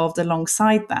also evolved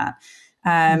alongside that,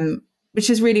 which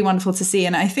is really wonderful to see.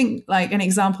 And I think, like, an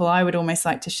example I would almost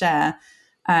like to share,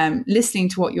 listening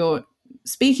to what you're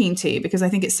speaking to, because I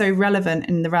think it's so relevant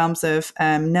in the realms of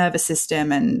nervous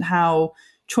system and how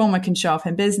trauma can show up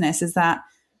in business, is that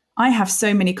I have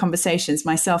so many conversations,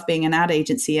 myself being an ad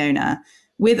agency owner,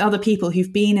 with other people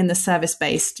who've been in the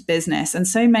service-based business. And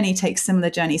so many take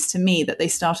similar journeys to me, that they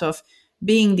start off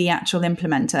being the actual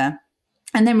implementer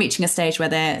and then reaching a stage where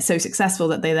they're so successful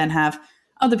that they then have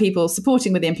other people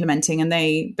supporting with the implementing, and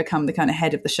they become the kind of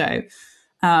head of the show.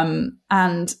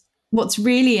 And what's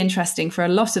really interesting for a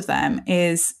lot of them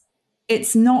is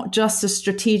it's not just a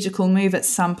strategical move at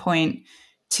some point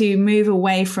to move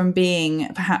away from being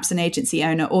perhaps an agency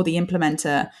owner or the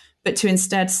implementer, but to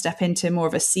instead step into more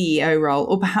of a CEO role,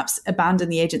 or perhaps abandon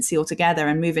the agency altogether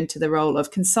and move into the role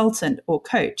of consultant or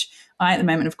coach. I, at the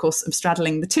moment, of course, am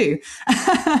straddling the two.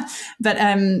 But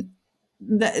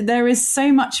there is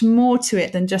so much more to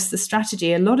it than just the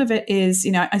strategy. A lot of it is,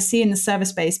 I see in the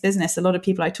service-based business, a lot of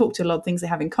people I talk to, a lot of things they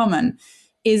have in common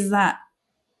is that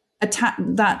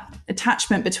that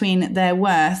attachment between their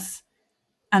worth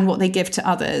and what they give to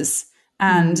others.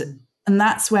 And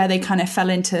that's where they kind of fell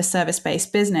into a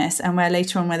service-based business, and where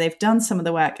later on, where they've done some of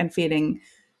the work and feeling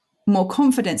more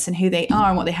confidence in who they are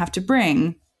and what they have to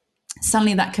bring,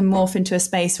 suddenly that can morph into a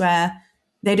space where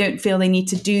they don't feel they need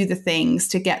to do the things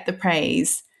to get the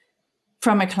praise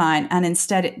from a client. And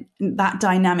instead that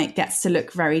dynamic gets to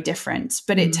look very different.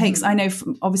 But it takes, I know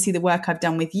obviously the work I've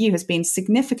done with you has been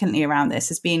significantly around this,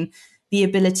 has been the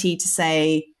ability to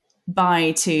say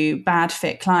bye to bad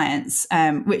fit clients,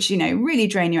 which, really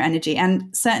drain your energy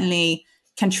and certainly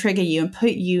can trigger you and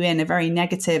put you in a very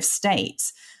negative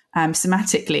state.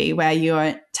 Somatically, where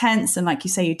you're tense and, like you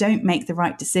say, you don't make the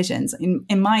right decisions.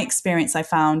 In my experience, I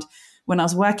found when I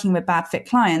was working with bad fit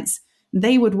clients,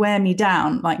 they would wear me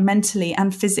down, like mentally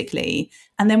and physically.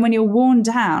 And then when you're worn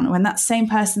down, when that same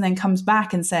person then comes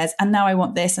back and says, and now I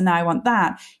want this, and now I want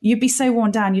that, you'd be so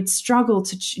worn down, you'd struggle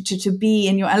to be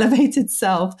in your elevated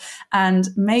self and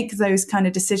make those kind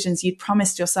of decisions you'd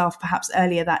promised yourself perhaps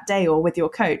earlier that day or with your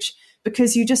coach,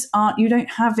 because you don't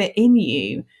have it in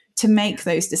you to make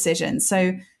those decisions.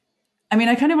 So,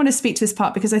 I kind of want to speak to this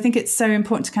part because I think it's so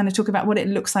important to kind of talk about what it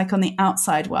looks like on the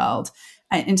outside world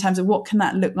in terms of what can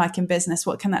that look like in business,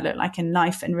 what can that look like in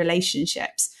life and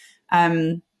relationships.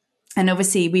 And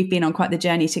obviously we've been on quite the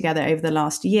journey together over the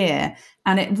last year,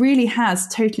 and it really has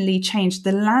totally changed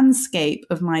the landscape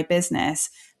of my business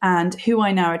and who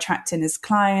I now attract in as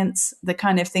clients, the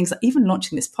kind of things that even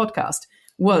launching this podcast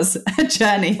was a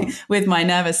journey with my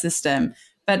nervous system.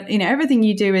 But, everything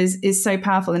you do is so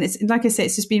powerful. And it's, like I say,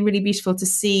 it's just been really beautiful to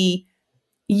see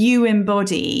you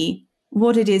embody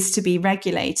what it is to be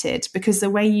regulated, because the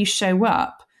way you show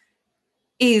up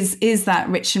is that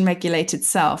rich and regulated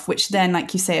self, which then,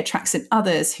 like you say, attracts in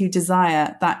others who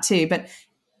desire that too. But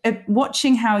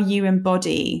watching how you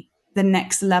embody the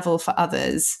next level for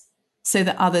others so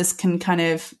that others can kind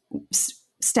of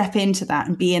step into that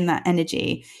and be in that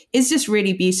energy is just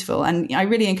really beautiful. And I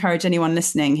really encourage anyone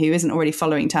listening who isn't already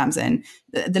following Tamsin,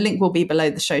 the link will be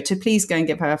below the show, to please go and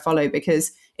give her a follow,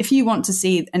 because if you want to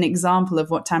see an example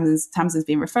of what Tamsin's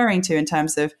been referring to in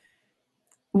terms of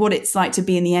what it's like to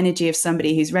be in the energy of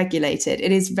somebody who's regulated,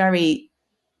 it is very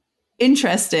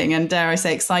interesting and, dare I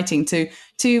say, exciting to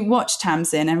watch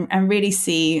Tamsin and really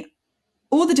see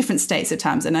all the different states of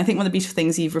Tamsin. I think one of the beautiful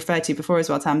things you've referred to before as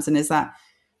well, Tamsin, is that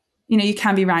you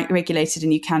can be regulated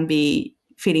and you can be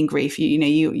feeling grief.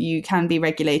 You can be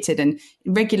regulated, and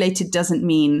regulated doesn't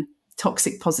mean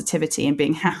toxic positivity and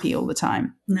being happy all the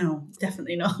time. No,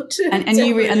 definitely not. And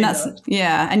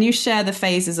you share the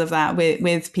phases of that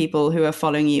with people who are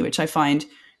following you, which I find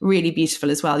really beautiful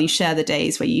as well. You share the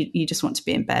days where you just want to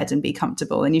be in bed and be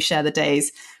comfortable, and you share the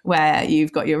days where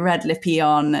you've got your red lippy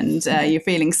on and you're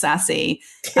feeling sassy.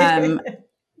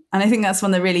 And I think that's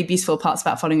one of the really beautiful parts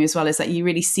about following you as well, is that you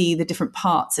really see the different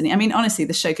parts. And honestly,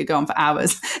 the show could go on for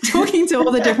hours talking to all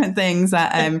the different things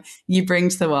that you bring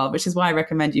to the world, which is why I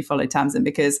recommend you follow Tamsin,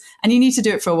 and you need to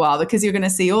do it for a while, because you're going to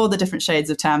see all the different shades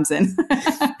of Tamsin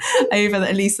over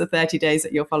at least the 30 days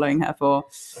that you're following her for.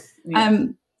 Yeah.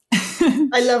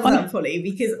 I love that, Polly,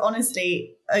 because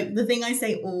honestly, the thing I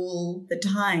say all the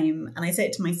time, and I say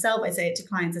it to myself, I say it to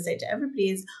clients, I say it to everybody,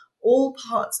 is all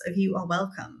parts of you are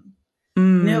welcome.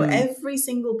 Every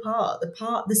single part, the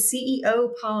CEO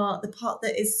part, the part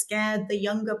that is scared, the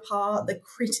younger part, the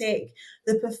critic,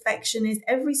 the perfectionist,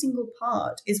 every single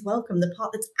part is welcome. The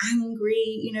part that's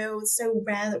angry, it's so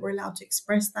rare that we're allowed to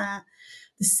express that.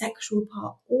 The sexual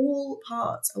part, all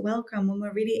parts are welcome when we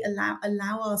really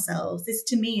allow ourselves. This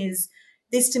to me is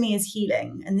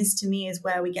healing. And this to me is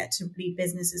where we get to lead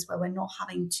businesses where we're not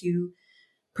having to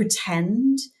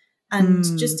pretend And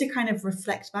just to kind of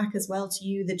reflect back as well to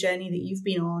you, the journey that you've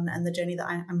been on and the journey that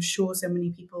I'm sure so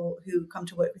many people who come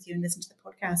to work with you and listen to the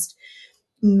podcast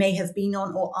may have been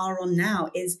on or are on now,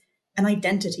 is an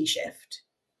identity shift.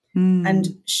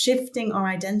 And shifting our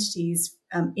identities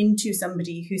into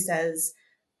somebody who says,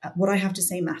 what I have to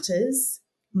say matters,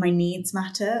 my needs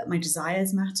matter, my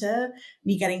desires matter,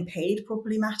 me getting paid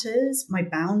properly matters, my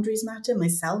boundaries matter, my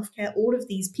self-care, all of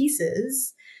these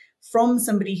pieces, from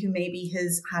somebody who maybe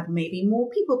has had maybe more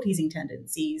people-pleasing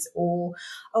tendencies, or,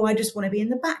 oh, I just want to be in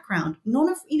the background.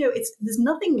 There's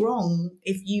nothing wrong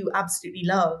if you absolutely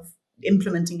love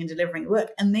implementing and delivering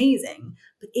work, amazing.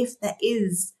 But if there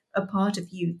is a part of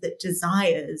you that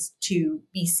desires to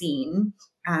be seen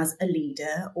as a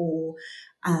leader, or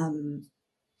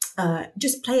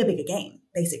just play a bigger game,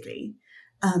 basically,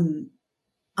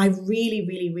 I really,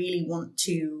 really, really want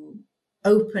to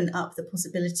open up the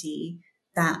possibility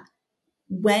that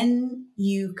when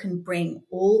you can bring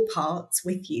all parts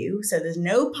with you, so there's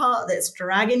no part that's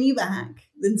dragging you back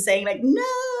and saying like,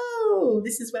 no,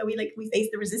 this is where we face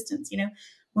the resistance,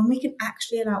 when we can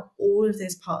actually allow all of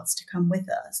those parts to come with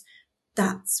us,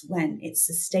 that's when it's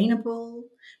sustainable.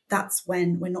 That's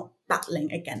when we're not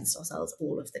battling against ourselves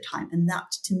all of the time. And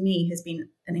that, to me, has been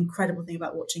an incredible thing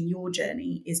about watching your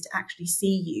journey, is to actually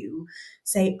see you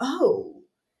say, oh,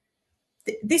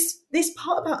 this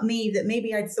part about me that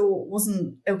maybe I thought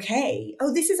wasn't okay,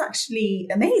 oh, this is actually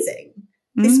amazing.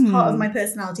 This part of my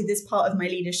personality, this part of my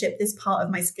leadership, this part of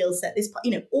my skill set, this part,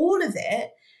 all of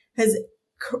it has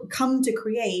come to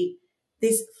create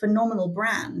this phenomenal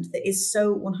brand that is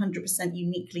so 100%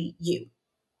 uniquely you.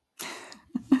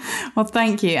 Well,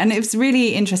 thank you. And it was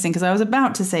really interesting, because I was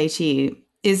about to say to you,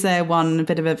 is there one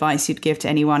bit of advice you'd give to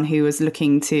anyone who was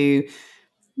looking to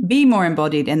be more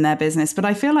embodied in their business? But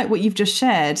I feel like what you've just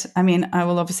shared, I mean, I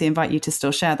will obviously invite you to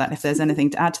still share that if there's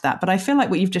anything to add to that. But I feel like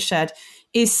what you've just shared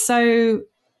is so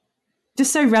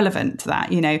relevant to that.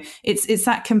 It's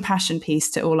that compassion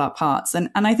piece to all our parts. And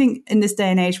I think in this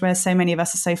day and age where so many of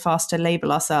us are so fast to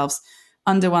label ourselves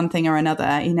under one thing or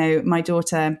another, my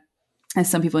daughter, as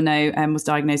some people know, was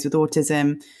diagnosed with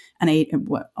autism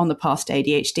and on the path to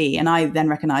ADHD. And I then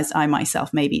recognized I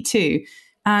myself maybe too.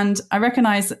 And I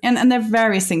recognize, and there are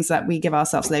various things that we give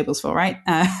ourselves labels for, right?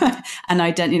 And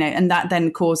and that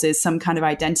then causes some kind of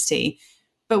identity.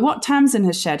 But what Tamsin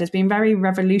has shared has been very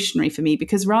revolutionary for me,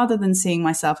 because rather than seeing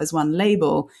myself as one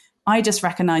label, I just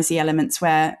recognize the elements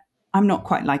where I'm not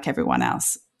quite like everyone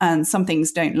else. And some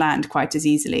things don't land quite as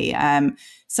easily.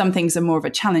 Some things are more of a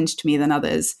challenge to me than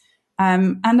others.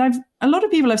 And a lot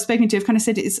of people I've spoken to have kind of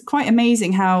said it's quite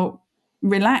amazing how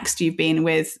relaxed you've been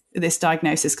with this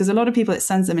diagnosis, because a lot of people, it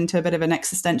sends them into a bit of an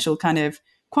existential kind of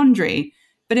quandary.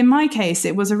 But in my case,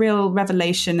 it was a real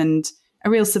revelation and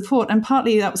a real support. And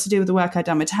partly that was to do with the work I'd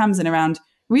done with Tamsin around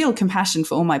real compassion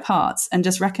for all my parts, and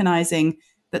just recognizing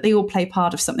that they all play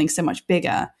part of something so much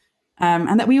bigger,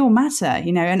 and that we all matter,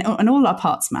 and all our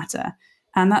parts matter.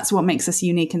 And that's what makes us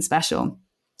unique and special.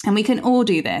 And we can all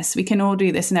do this. We can all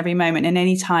do this in every moment, in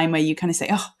any time where you kind of say,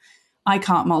 oh, I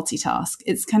can't multitask.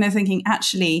 It's kind of thinking,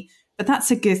 actually, but that's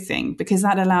a good thing, because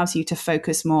that allows you to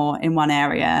focus more in one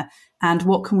area. And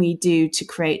what can we do to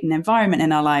create an environment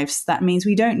in our lives that means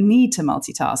we don't need to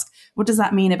multitask? What does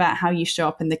that mean about how you show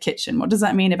up in the kitchen? What does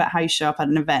that mean about how you show up at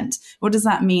an event? What does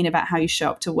that mean about how you show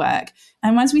up to work?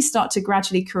 And once we start to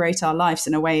gradually create our lives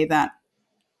in a way that,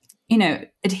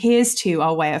 adheres to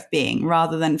our way of being,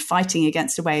 rather than fighting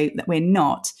against a way that we're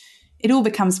not, it all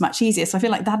becomes much easier. So I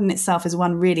feel like that in itself is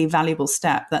one really valuable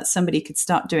step that somebody could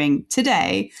start doing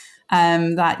today.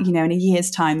 That, in a year's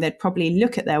time, they'd probably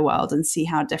look at their world and see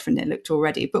how different it looked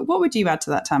already. But what would you add to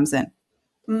that, Tamsin?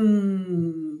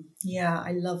 Yeah,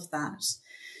 I love that.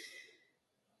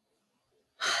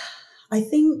 I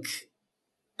think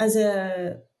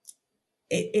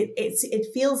it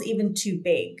feels even too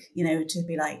big, to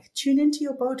be like, tune into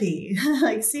your body,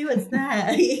 like, see what's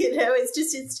there.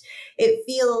 It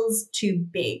feels too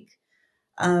big.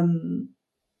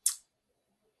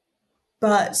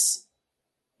 But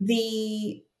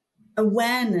the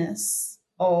awareness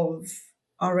of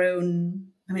our own,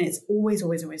 it's always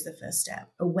the first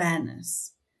step,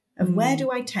 awareness of where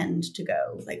do I tend to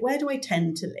go? Like, where do I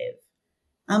tend to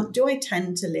live? Do I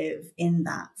tend to live in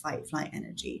that fight flight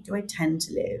energy? Do I tend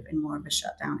to live in more of a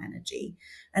shutdown energy?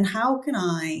 And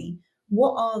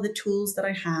what are the tools that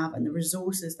I have and the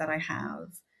resources that I have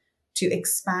to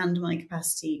expand my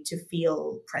capacity to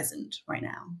feel present right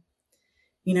now?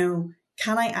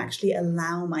 Can I actually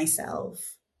allow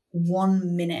myself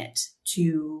 1 minute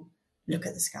to look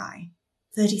at the sky,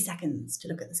 30 seconds to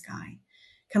look at the sky?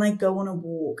 Can I go on a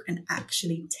walk and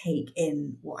actually take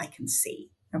in what I can see?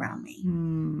 around me?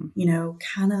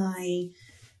 Can I,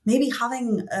 maybe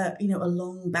having a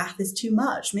long bath is too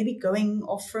much. Maybe going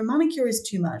off for a manicure is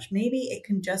too much. Maybe it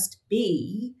can just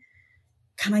be,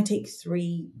 can I take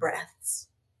 3 breaths?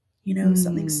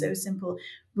 Something so simple.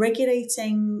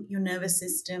 Regulating your nervous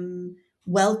system,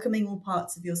 welcoming all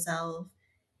parts of yourself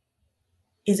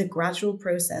is a gradual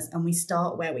process. And we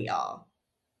start where we are.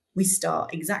 We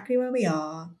start exactly where we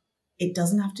are. It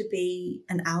doesn't have to be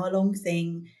an hour-long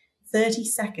thing. 30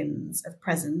 seconds of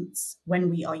presence when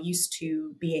we are used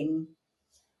to being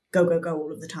go, go, go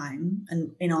all of the time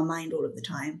and in our mind all of the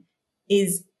time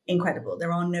is incredible.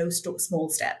 There are no small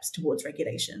steps towards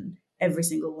regulation. Every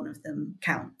single one of them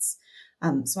counts.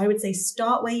 So I would say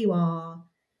start where you are.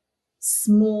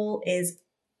 Small is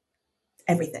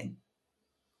everything.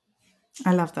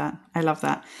 I love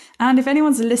that. And if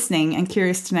anyone's listening and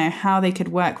curious to know how they could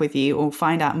work with you or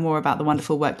find out more about the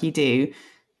wonderful work you do,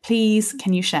 please,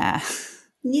 can you share?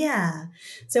 Yeah.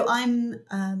 So I'm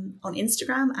on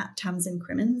Instagram at Tamsin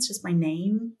Crimmens, just my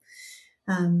name.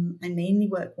 I mainly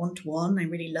work one-to-one. I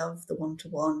really love the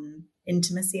one-to-one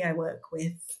intimacy. I work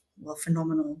with,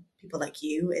 phenomenal people like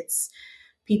you. It's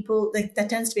people, there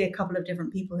tends to be a couple of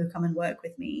different people who come and work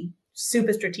with me.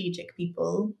 Super strategic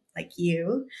people like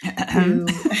you who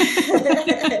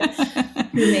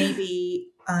maybe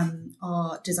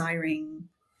are desiring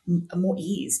more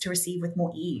ease, to receive with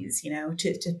more ease,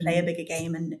 to play a bigger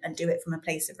game and do it from a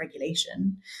place of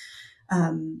regulation.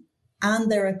 And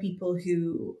there are people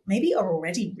who maybe are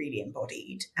already really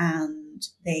embodied and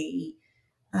they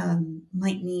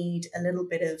might need a little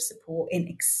bit of support in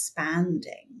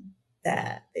expanding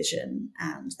their vision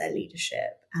and their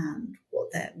leadership and what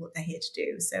they're here to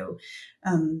do. So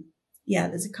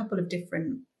there's a couple of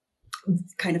different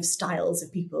kind of styles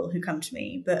of people who come to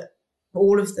me, but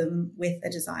all of them with a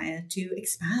desire to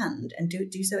expand and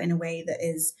do so in a way that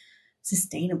is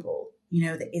sustainable,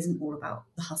 that isn't all about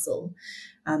the hustle.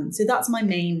 So that's my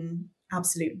main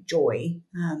absolute joy.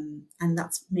 And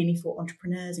that's mainly for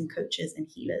entrepreneurs and coaches and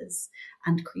healers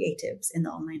and creatives in the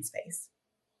online space.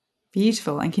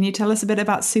 Beautiful. And can you tell us a bit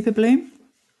about Super Bloom?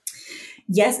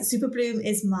 Yes, Super Bloom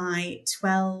is my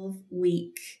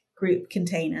 12-week group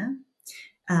container.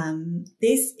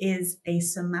 This is a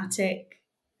somatic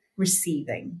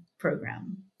receiving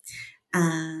program.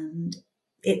 And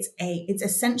it's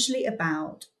essentially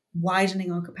about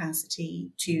widening our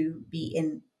capacity to be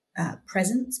in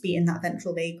presence, be in that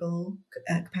ventral vagal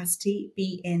capacity,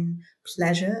 be in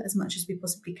pleasure as much as we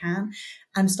possibly can,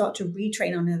 and start to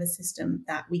retrain our nervous system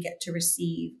that we get to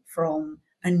receive from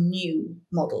a new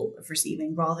model of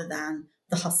receiving rather than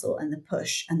the hustle and the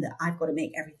push and the I've got to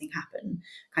make everything happen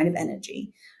kind of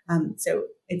energy. So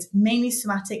it's mainly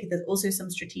somatic. There's also some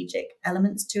strategic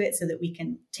elements to it so that we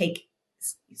can take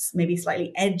maybe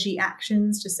slightly edgy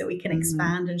actions just so we can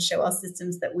expand and show our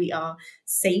systems that we are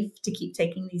safe to keep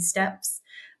taking these steps.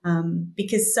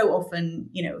 Because so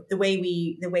often, the way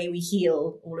we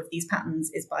heal all of these patterns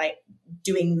is by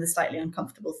doing the slightly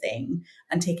uncomfortable thing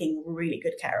and taking really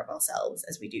good care of ourselves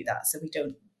as we do that, so we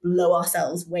don't blow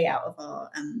ourselves way out of our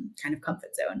kind of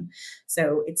comfort zone.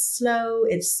 So it's slow,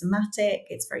 it's somatic,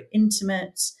 it's very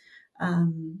intimate.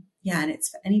 And it's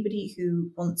for anybody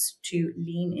who wants to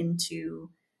lean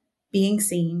into being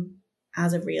seen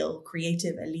as a real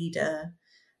creative, a leader,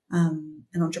 an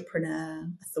entrepreneur,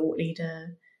 a thought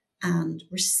leader, and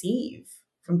receive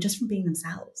from being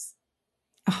themselves.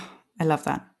 Oh, I love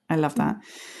that.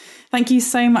 Thank you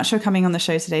so much for coming on the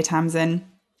show today, Tamsin.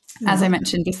 As I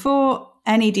mentioned before,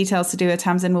 any details to do with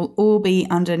Tamsin will all be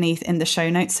underneath in the show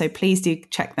notes, so please do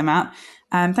check them out.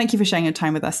 Thank you for sharing your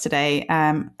time with us today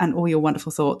and all your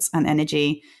wonderful thoughts and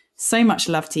energy. So much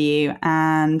love to you.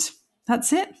 And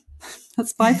that's it.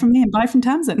 That's bye from me and bye from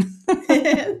Tamsin.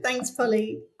 Thanks,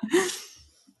 Polly.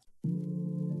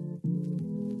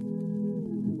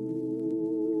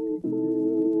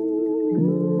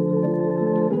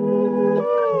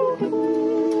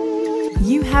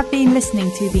 You have been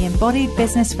listening to the Embodied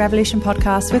Business Revolution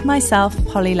podcast with myself,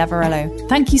 Polly Lavarello.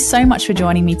 Thank you so much for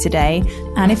joining me today.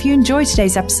 And if you enjoyed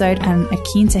today's episode and are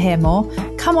keen to hear more,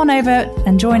 come on over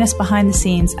and join us behind the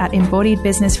scenes at Embodied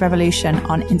Business Revolution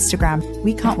on Instagram.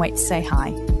 We can't wait to say hi.